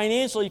churches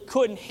financially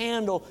couldn't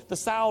handle the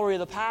salary of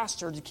the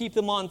pastor to keep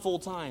them on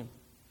full-time.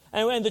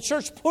 And the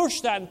church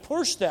pushed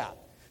that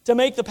to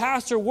make the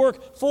pastor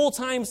work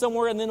full-time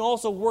somewhere and then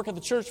also work at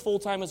the church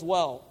full-time as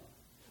well.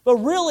 But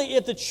really,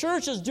 if the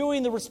church is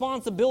doing the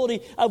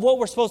responsibility of what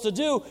we're supposed to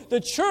do, the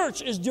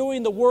church is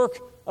doing the work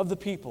of the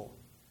people.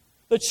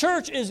 The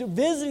church is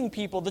visiting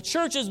people. The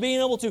church is being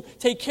able to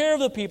take care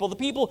of the people.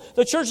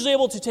 The church is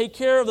able to take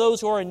care of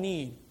those who are in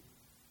need.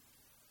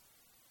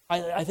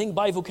 I think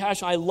I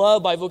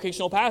love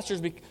bivocational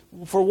pastors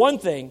for one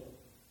thing,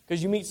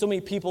 because you meet so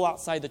many people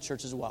outside the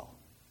church as well.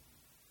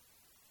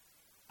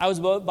 I was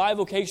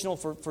bivocational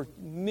for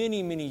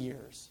many, many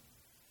years.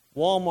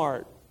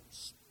 Walmart,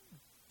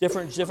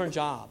 different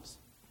jobs.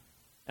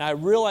 And I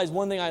realized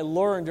one thing I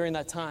learned during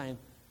that time,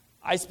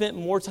 I spent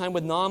more time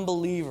with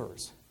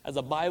non-believers as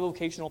a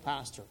bivocational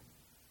pastor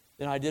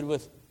than I did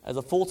as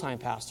a full-time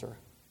pastor.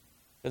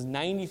 Because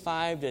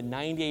 95 to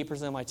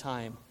 98% of my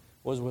time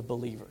was with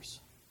believers.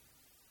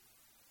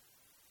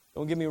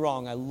 Don't get me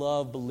wrong, I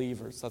love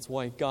believers. That's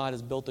why God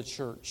has built the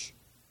church.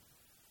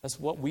 That's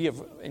what we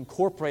have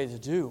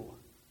incorporated to do.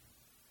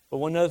 But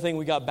one other thing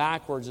we got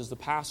backwards is the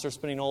pastor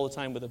spending all the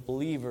time with the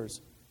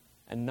believers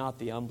and not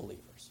the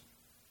unbelievers.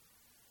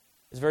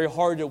 It's very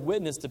hard to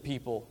witness to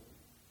people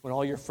when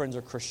all your friends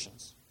are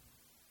Christians.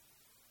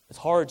 It's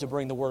hard to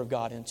bring the Word of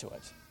God into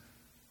it.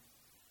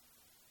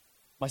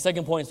 My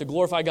second point is to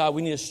glorify God.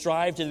 We need to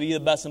strive to be the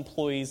best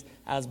employees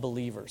as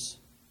believers.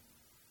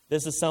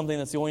 This is something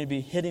that's going to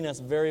be hitting us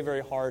very,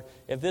 very hard.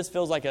 If this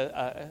feels like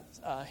a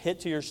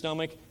hit to your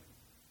stomach,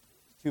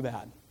 too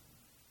bad.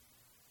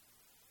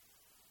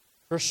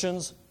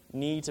 Christians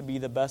need to be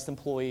the best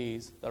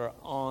employees that are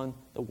on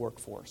the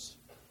workforce.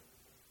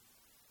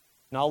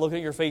 Not looking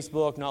at your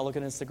Facebook, not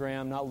looking at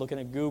Instagram, not looking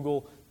at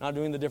Google, not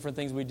doing the different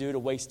things we do to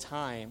waste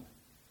time,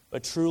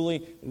 but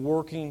truly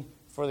working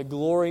for the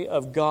glory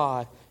of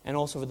God and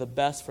also for the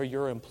best for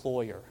your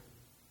employer.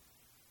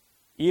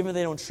 Even if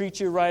they don't treat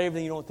you right, even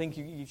if you don't think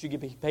you should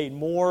get paid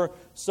more,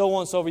 so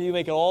on and so forth, you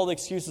make all the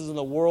excuses in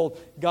the world.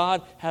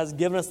 God has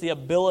given us the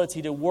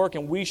ability to work,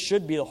 and we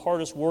should be the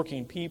hardest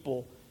working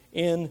people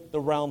in the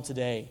realm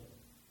today.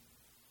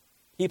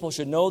 People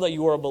should know that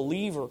you are a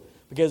believer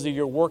because of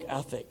your work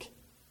ethic.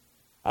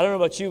 I don't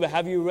know about you, but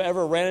have you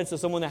ever ran into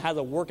someone that has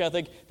a work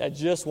ethic that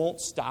just won't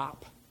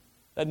stop?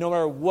 That no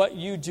matter what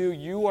you do,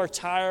 you are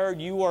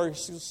tired, you are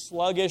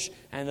sluggish,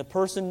 and the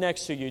person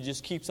next to you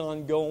just keeps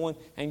on going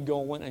and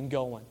going and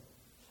going.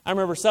 I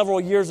remember several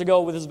years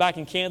ago, this was back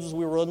in Kansas,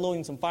 we were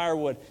unloading some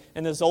firewood,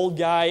 and this older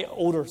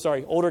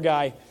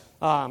guy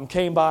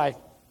came by.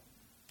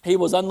 He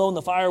was unloading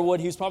the firewood.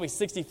 He was probably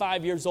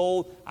 65 years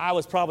old. I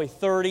was probably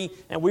 30,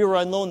 and we were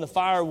unloading the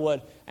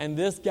firewood, and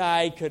this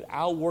guy could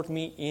outwork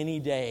me any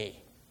day.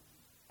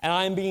 And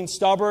I'm being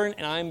stubborn,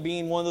 and I'm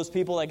being one of those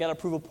people that got to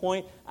prove a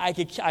point. I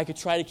could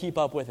try to keep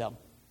up with him.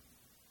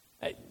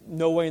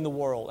 No way in the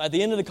world. At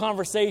the end of the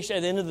conversation,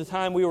 at the end of the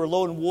time we were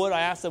loading wood,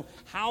 I asked him,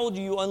 how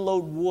do you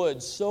unload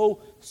wood so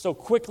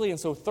quickly and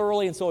so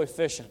thoroughly and so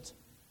efficient?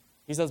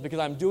 He says, because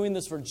I'm doing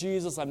this for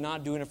Jesus, I'm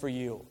not doing it for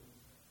you.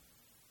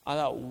 I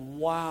thought,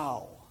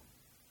 wow.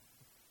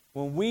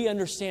 When we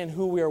understand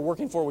who we are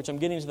working for, which I'm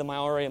getting to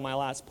my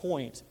last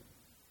point,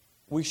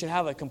 we should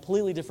have a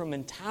completely different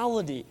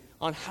mentality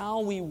on how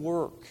we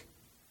work.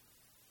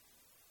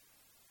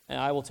 And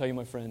I will tell you,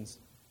 my friends,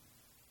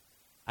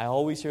 I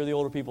always hear the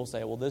older people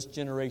say, well, this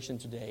generation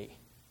today,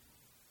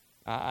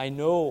 I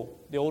know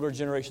the older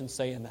generation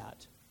saying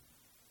that.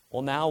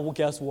 Well, now,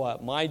 guess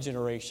what? My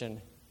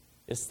generation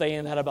is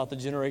saying that about the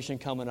generation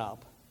coming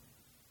up.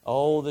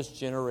 Oh, this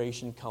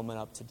generation coming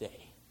up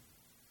today.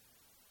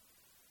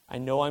 I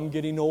know I'm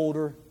getting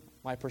older.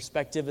 My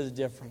perspective is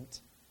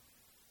different.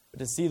 But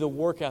to see the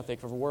work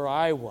ethic of where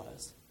I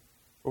was,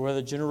 or where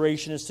the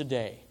generation is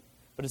today,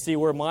 but to see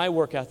where my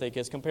work ethic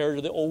is compared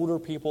to the older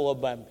people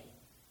above me,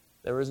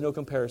 there is no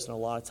comparison a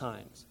lot of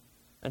times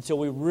until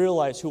we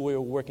realize who we are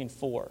working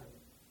for.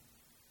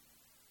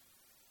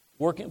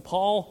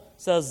 Paul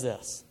says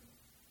this,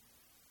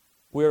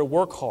 we are to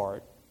work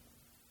hard.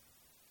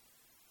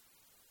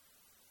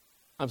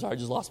 I'm sorry, I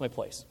just lost my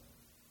place.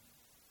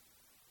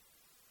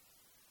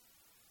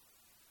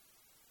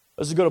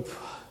 Let's go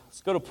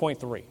to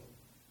point 3.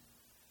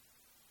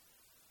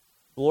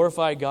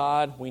 Glorify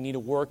God. We need to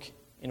work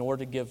in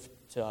order to give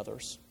to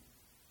others.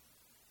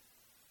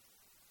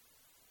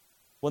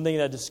 One thing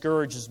that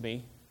discourages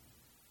me,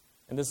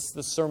 and this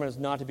sermon is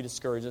not to be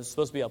discouraged, it's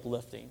supposed to be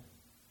uplifting.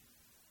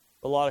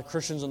 A lot of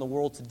Christians in the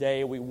world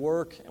today, we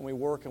work and we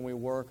work and we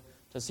work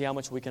to see how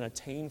much we can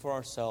attain for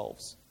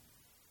ourselves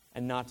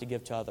and not to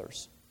give to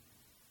others.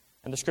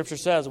 And the Scripture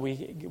says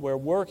we're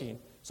working,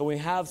 so we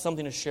have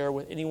something to share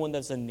with anyone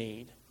that's in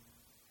need.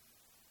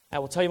 I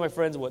will tell you, my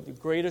friends, what the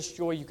greatest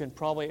joy you can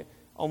probably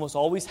almost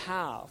always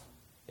have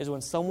is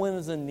when someone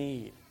is in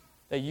need,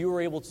 that you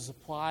are able to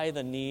supply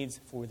the needs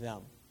for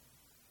them.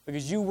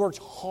 Because you worked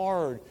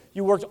hard,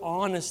 you worked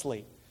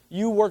honestly,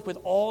 you worked with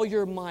all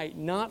your might,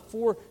 not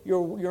for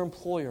your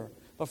employer,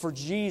 but for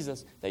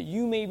Jesus, that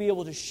you may be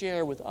able to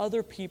share with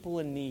other people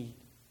in need.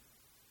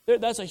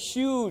 That's a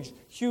huge,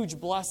 huge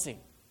blessing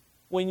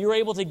when you're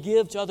able to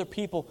give to other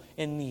people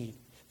in need.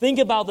 Think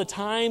about the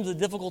times, the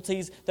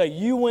difficulties that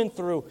you went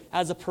through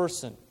as a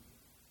person.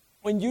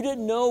 When you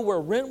didn't know where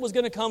rent was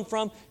going to come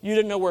from, you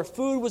didn't know where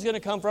food was going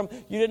to come from,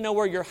 you didn't know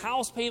where your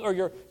house payment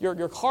or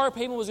your car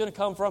payment was going to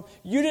come from,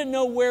 you didn't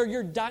know where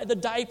the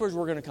diapers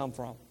were going to come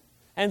from.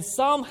 And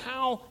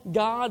somehow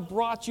God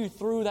brought you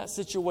through that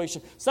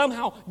situation.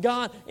 Somehow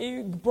God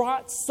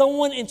brought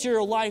someone into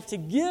your life to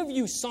give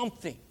you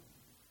something.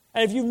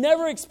 And if you've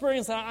never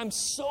experienced that, I'm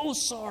so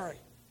sorry.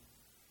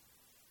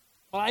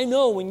 But I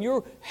know when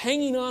you're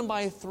hanging on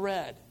by a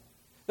thread,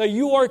 that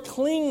you are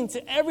clinging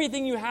to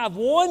everything you have,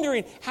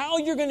 wondering how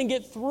you're going to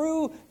get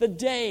through the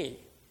day.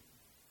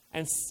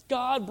 And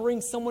God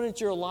brings someone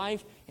into your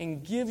life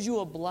and gives you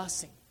a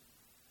blessing.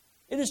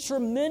 It is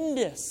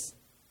tremendous.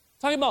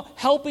 Talking about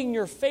helping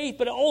your faith,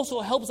 but it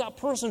also helps that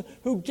person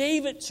who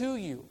gave it to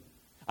you.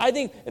 I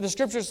think the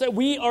Scripture said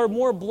we are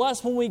more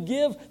blessed when we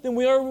give than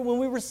we are when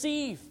we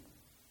receive.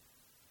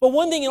 But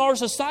one thing in our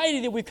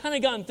society that we've kind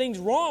of gotten things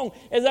wrong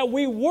is that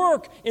we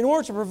work in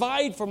order to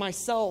provide for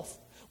myself.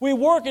 We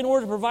work in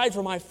order to provide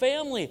for my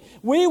family.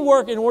 We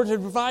work in order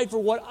to provide for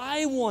what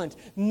I want,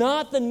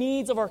 not the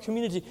needs of our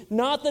community,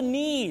 not the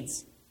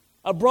needs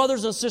of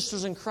brothers and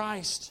sisters in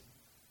Christ.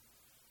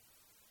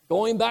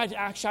 Going back to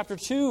Acts chapter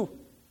 2,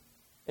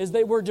 is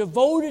they were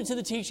devoted to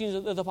the teachings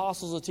of the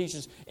apostles and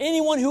teachers.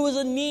 Anyone who was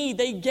in need,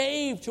 they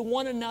gave to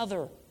one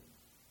another.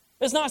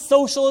 It's not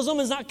socialism,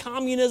 it's not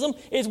communism.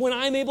 It's when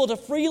I'm able to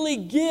freely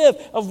give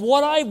of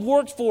what I've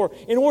worked for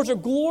in order to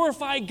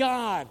glorify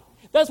God.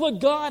 That's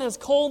what God has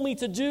called me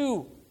to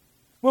do.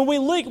 When we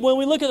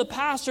look at the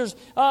pastors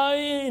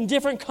in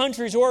different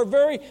countries who are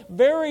very,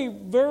 very,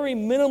 very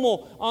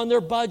minimal on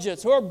their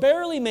budgets, who are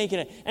barely making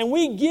it, and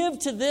we give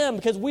to them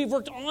because we've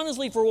worked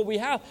honestly for what we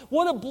have,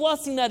 what a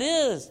blessing that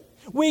is.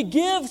 We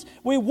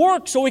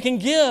work so we can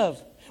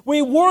give.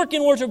 We work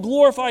in order to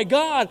glorify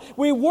God.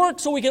 We work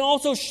so we can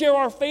also share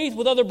our faith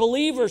with other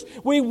believers.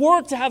 We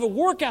work to have a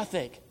work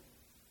ethic.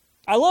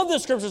 I love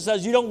this scripture that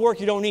says, you don't work,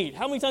 you don't eat.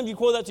 How many times do you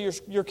quote that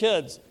to your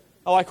kids?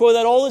 Oh, I quote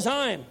that all the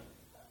time.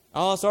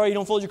 Oh, sorry, you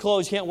don't fold your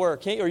clothes, you can't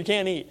work, or you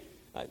can't eat.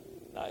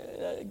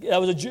 That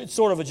was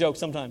sort of a joke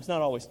sometimes,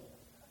 not always.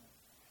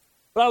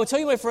 But I would tell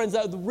you, my friends,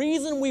 that the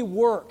reason we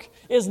work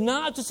is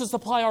not just to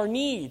supply our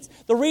needs.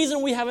 The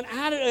reason we have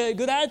a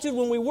good attitude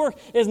when we work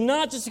is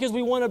not just because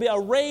we want to be a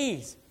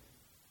raise.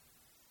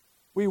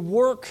 We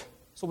work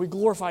so we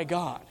glorify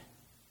God.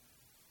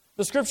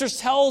 The Scriptures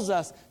tells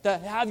us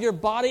that have your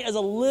body as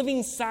a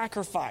living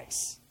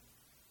sacrifice.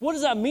 What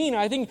does that mean?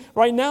 I think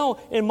right now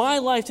in my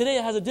life today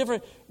it has a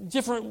different.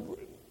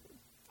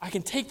 I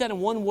can take that in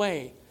one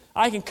way.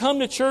 I can come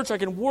to church, I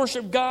can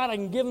worship God, I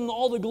can give Him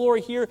all the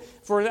glory here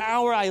for an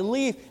hour, I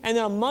leave, and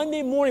then on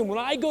Monday morning when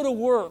I go to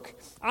work,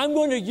 I'm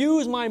going to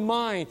use my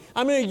mind,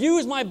 I'm going to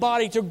use my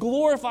body to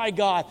glorify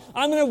God.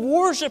 I'm going to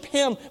worship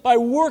Him by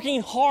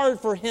working hard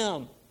for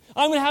Him.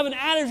 I'm going to have an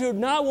attitude,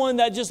 not one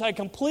that just I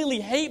completely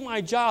hate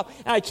my job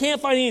and I can't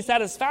find any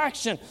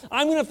satisfaction.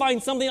 I'm going to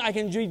find something I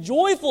can be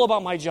joyful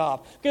about my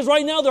job. Because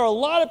right now there are a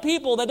lot of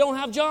people that don't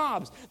have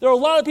jobs. There are a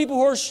lot of people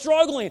who are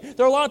struggling.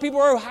 There are a lot of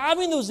people who are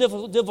having those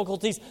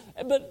difficulties,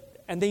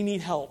 and they need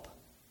help.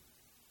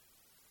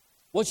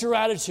 What's your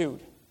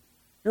attitude?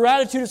 Your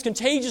attitude is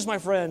contagious, my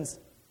friends.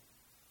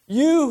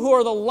 You who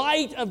are the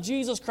light of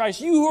Jesus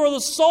Christ, you who are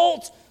the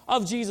salt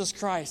of Jesus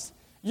Christ,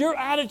 your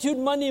attitude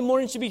Monday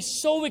morning should be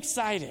so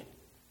excited.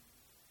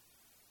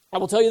 I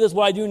will tell you this,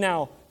 what I do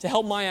now to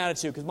help my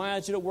attitude, because my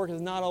attitude at work has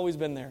not always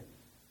been there.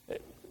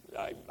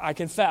 I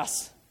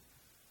confess.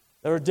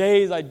 There are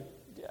days.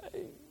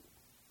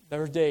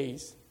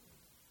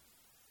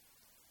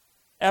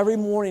 Every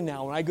morning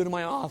now when I go to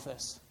my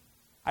office,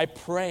 I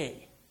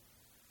pray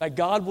that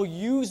God will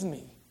use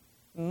me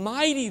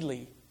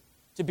mightily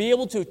to be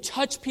able to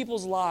touch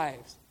people's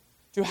lives,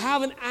 to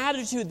have an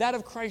attitude, that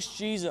of Christ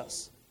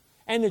Jesus,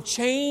 and to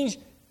change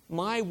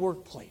my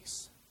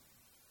workplace.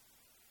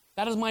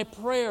 That is my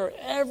prayer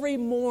every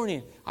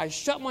morning. I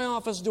shut my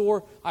office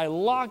door, I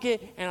lock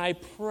it, and I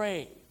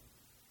pray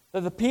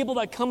that the people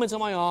that come into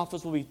my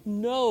office will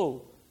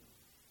know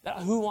that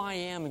who I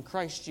am in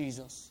Christ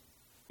Jesus.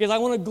 Because I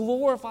want to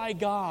glorify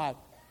God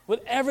with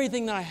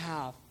everything that I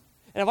have.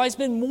 And if I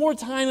spend more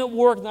time at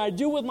work than I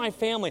do with my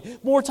family,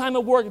 more time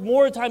at work,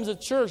 more times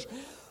at church,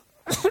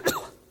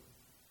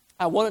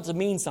 I want it to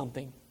mean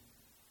something.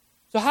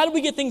 So how do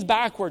we get things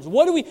backwards?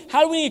 How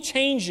do we need to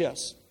change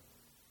this?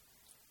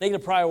 Make it a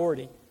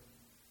priority.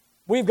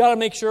 We've got to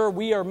make sure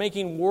we are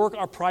making work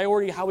our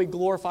priority, how we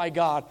glorify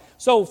God.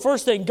 So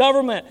first thing,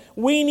 government.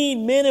 We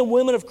need men and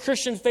women of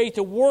Christian faith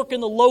to work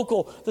in the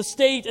local, the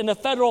state, and the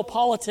federal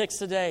politics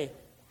today.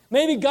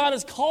 Maybe God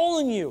is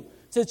calling you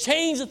to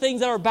change the things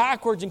that are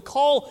backwards and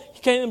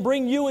can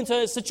bring you into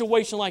a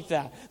situation like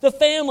that. The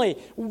family.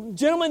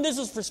 Gentlemen, this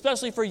is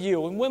especially for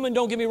you. And women,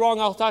 don't get me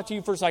wrong, I'll talk to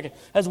you for a second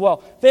as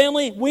well.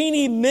 Family, we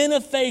need men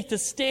of faith to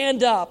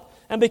stand up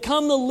and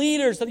become the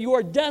leaders that you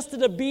are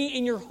destined to be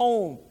in your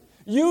home.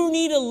 You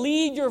need to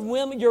lead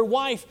your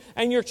wife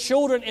and your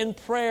children in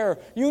prayer.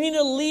 You need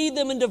to lead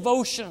them in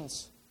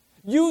devotions.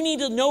 You need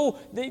to know,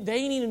 they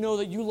need to know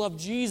that you love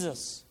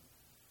Jesus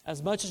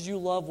as much as you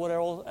love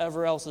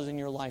whatever else is in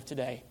your life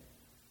today.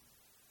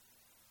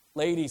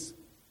 Ladies,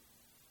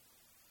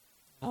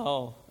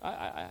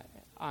 I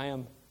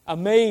am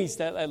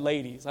amazed at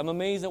ladies. I'm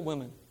amazed at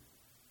women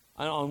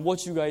on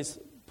what you guys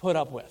put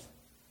up with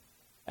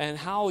and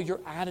how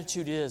your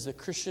attitude is, a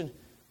Christian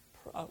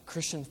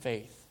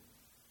faith,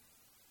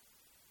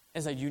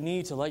 is that you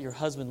need to let your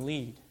husband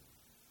lead.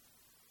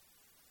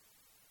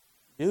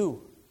 You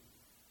do.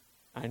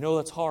 I know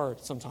that's hard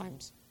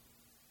sometimes,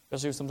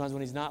 especially sometimes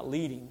when he's not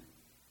leading.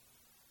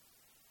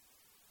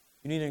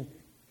 The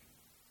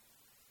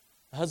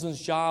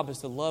husband's job is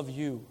to love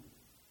you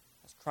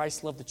as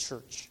Christ loved the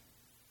church.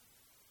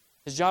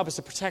 His job is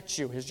to protect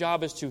you. His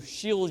job is to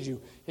shield you.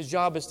 His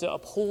job is to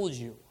uphold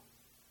you.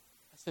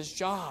 That's his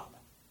job.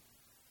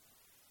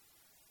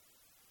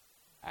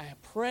 I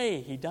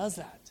pray he does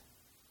that.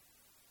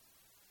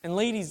 And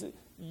ladies,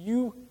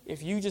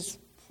 if you just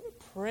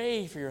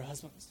pray for your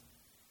husbands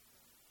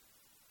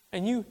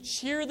and you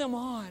cheer them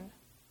on,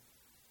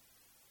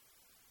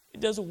 It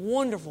does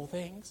wonderful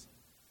things.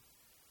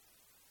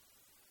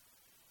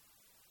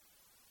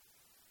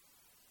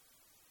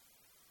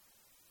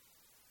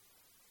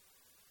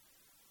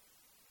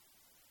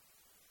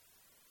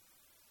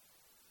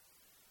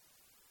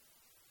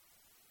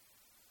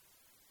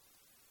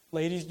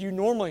 Ladies, you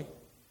normally,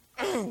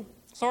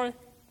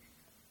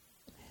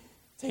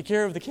 take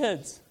care of the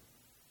kids.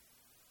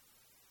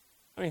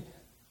 I mean,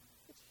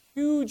 it's a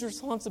huge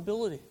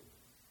responsibility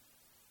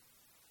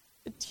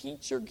to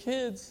teach your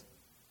kids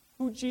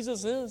who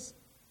Jesus is,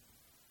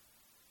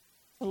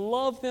 to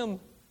love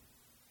them,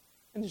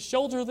 and to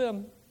shelter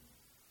them,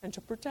 and to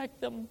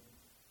protect them.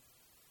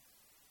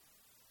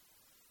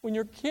 When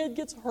your kid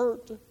gets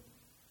hurt,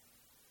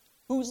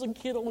 who's the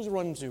kid always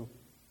run to?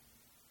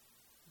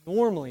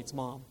 Normally, it's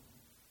mom.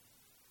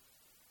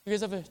 You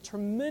guys have a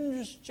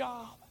tremendous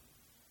job.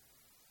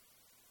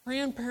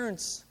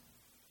 Grandparents,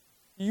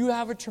 you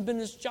have a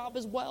tremendous job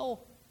as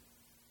well.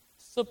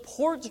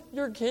 Support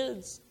your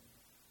kids,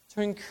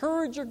 to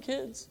encourage your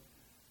kids,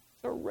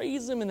 to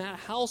raise them in that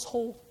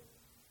household.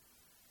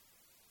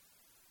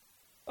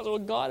 That's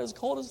what God has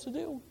called us to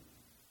do.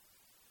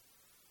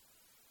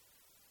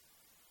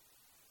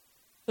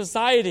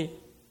 Society,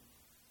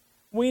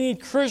 we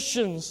need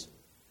Christians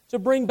to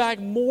bring back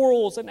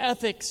morals and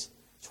ethics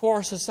to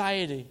our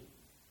society,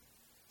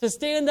 to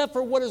stand up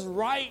for what is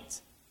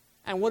right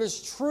and what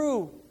is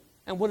true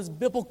and what is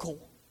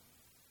biblical,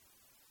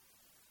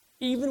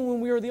 even when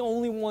we are the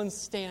only ones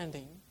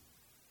standing.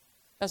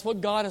 That's what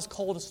God has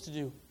called us to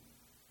do.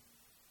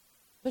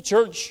 The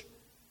church,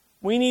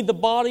 we need the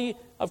body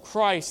of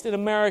Christ in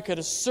America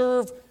to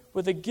serve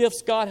with the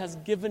gifts God has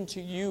given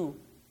to you.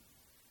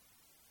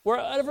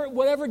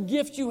 Whatever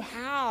gift you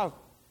have,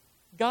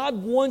 God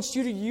wants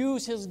you to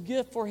use His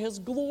gift for His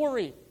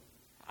glory.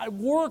 At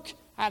work,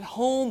 at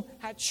home,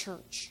 at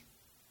church.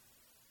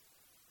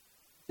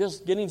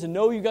 Just getting to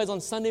know you guys on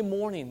Sunday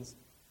mornings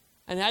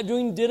and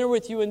doing dinner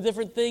with you and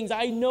different things.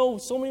 I know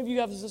so many of you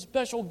have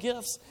special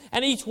gifts,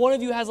 and each one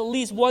of you has at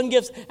least one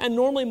gift and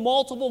normally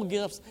multiple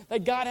gifts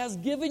that God has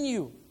given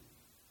you.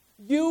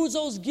 Use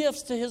those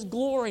gifts to His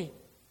glory.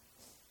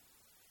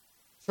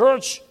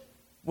 Church,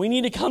 we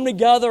need to come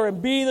together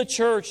and be the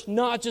church,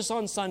 not just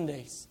on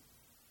Sundays.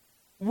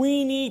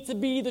 We need to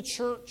be the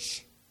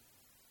church.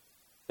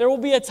 There will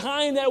be a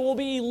time that it will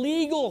be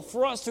illegal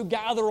for us to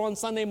gather on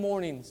Sunday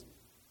mornings.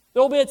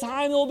 There will be a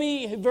time that will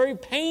be very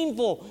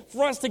painful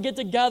for us to get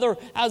together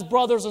as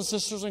brothers and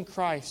sisters in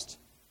Christ.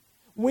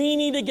 We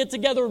need to get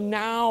together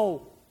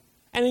now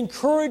and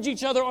encourage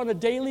each other on a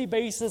daily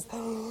basis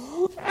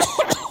for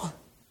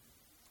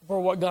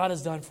what God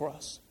has done for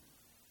us.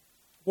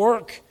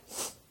 Work.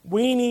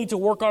 We need to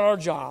work on our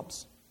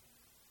jobs.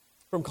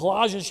 From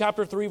Colossians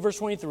chapter 3, verse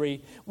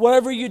 23,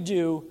 whatever you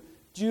do,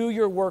 do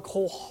your work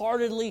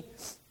wholeheartedly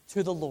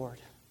to the Lord.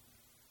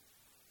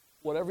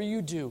 Whatever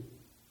you do,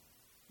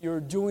 you're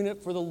doing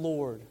it for the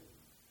Lord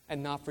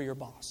and not for your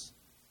boss.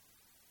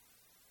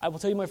 I will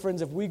tell you, my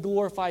friends, if we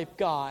glorify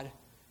God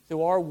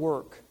through our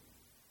work,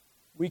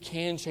 we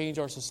can change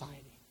our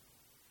society.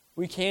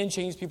 We can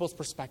change people's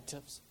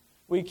perspectives.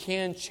 We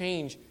can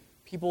change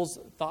people's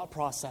thought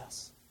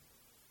process.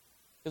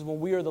 Because when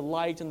we are the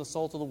light and the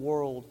salt of the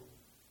world,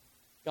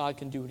 God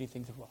can do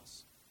anything through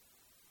us.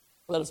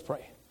 Let us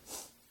pray.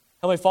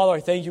 Heavenly Father,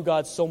 I thank you,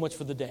 God, so much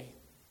for the day.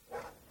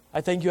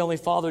 I thank you, Heavenly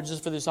Father,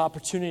 just for this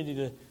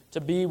opportunity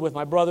to be with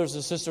my brothers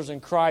and sisters in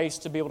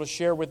Christ, to be able to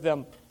share with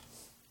them.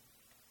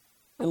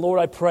 And Lord,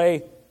 I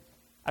pray,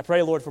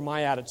 Lord, for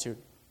my attitude.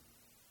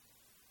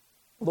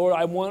 Lord,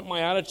 I want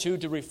my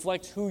attitude to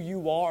reflect who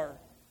you are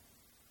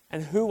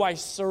and who I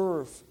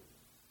serve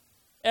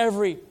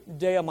every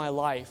day of my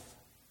life,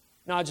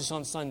 not just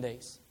on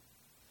Sundays.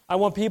 I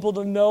want people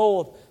to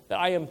know that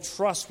I am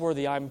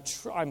trustworthy, I'm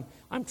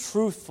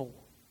truthful.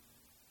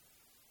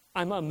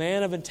 I'm a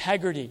man of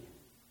integrity.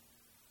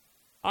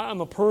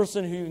 I'm a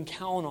person who you can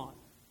count on.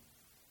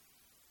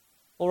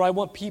 Lord, I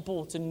want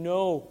people to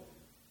know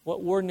what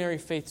ordinary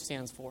faith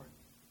stands for.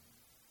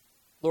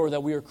 Lord,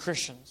 that we are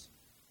Christians,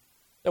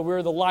 that we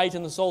are the light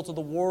and the salt of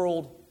the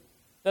world,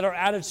 that our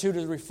attitude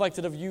is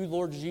reflected of you,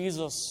 Lord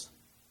Jesus,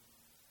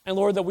 and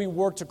Lord, that we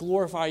work to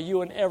glorify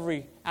you in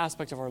every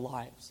aspect of our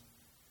lives.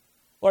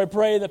 Lord, I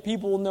pray that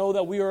people will know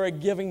that we are a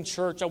giving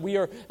church, that we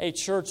are a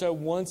church that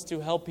wants to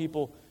help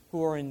people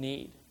who are in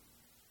need.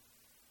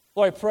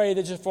 Lord, I pray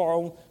that just for our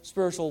own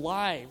spiritual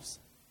lives,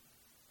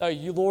 that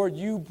you, Lord,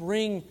 you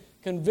bring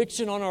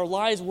conviction on our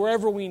lives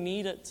wherever we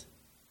need it.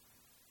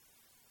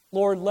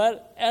 Lord,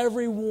 let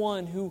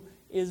everyone who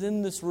is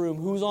in this room,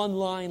 who's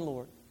online,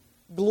 Lord,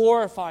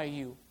 glorify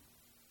you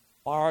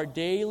by our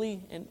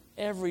daily and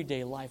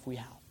everyday life we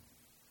have.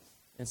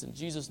 And it's in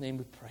Jesus' name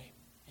we pray.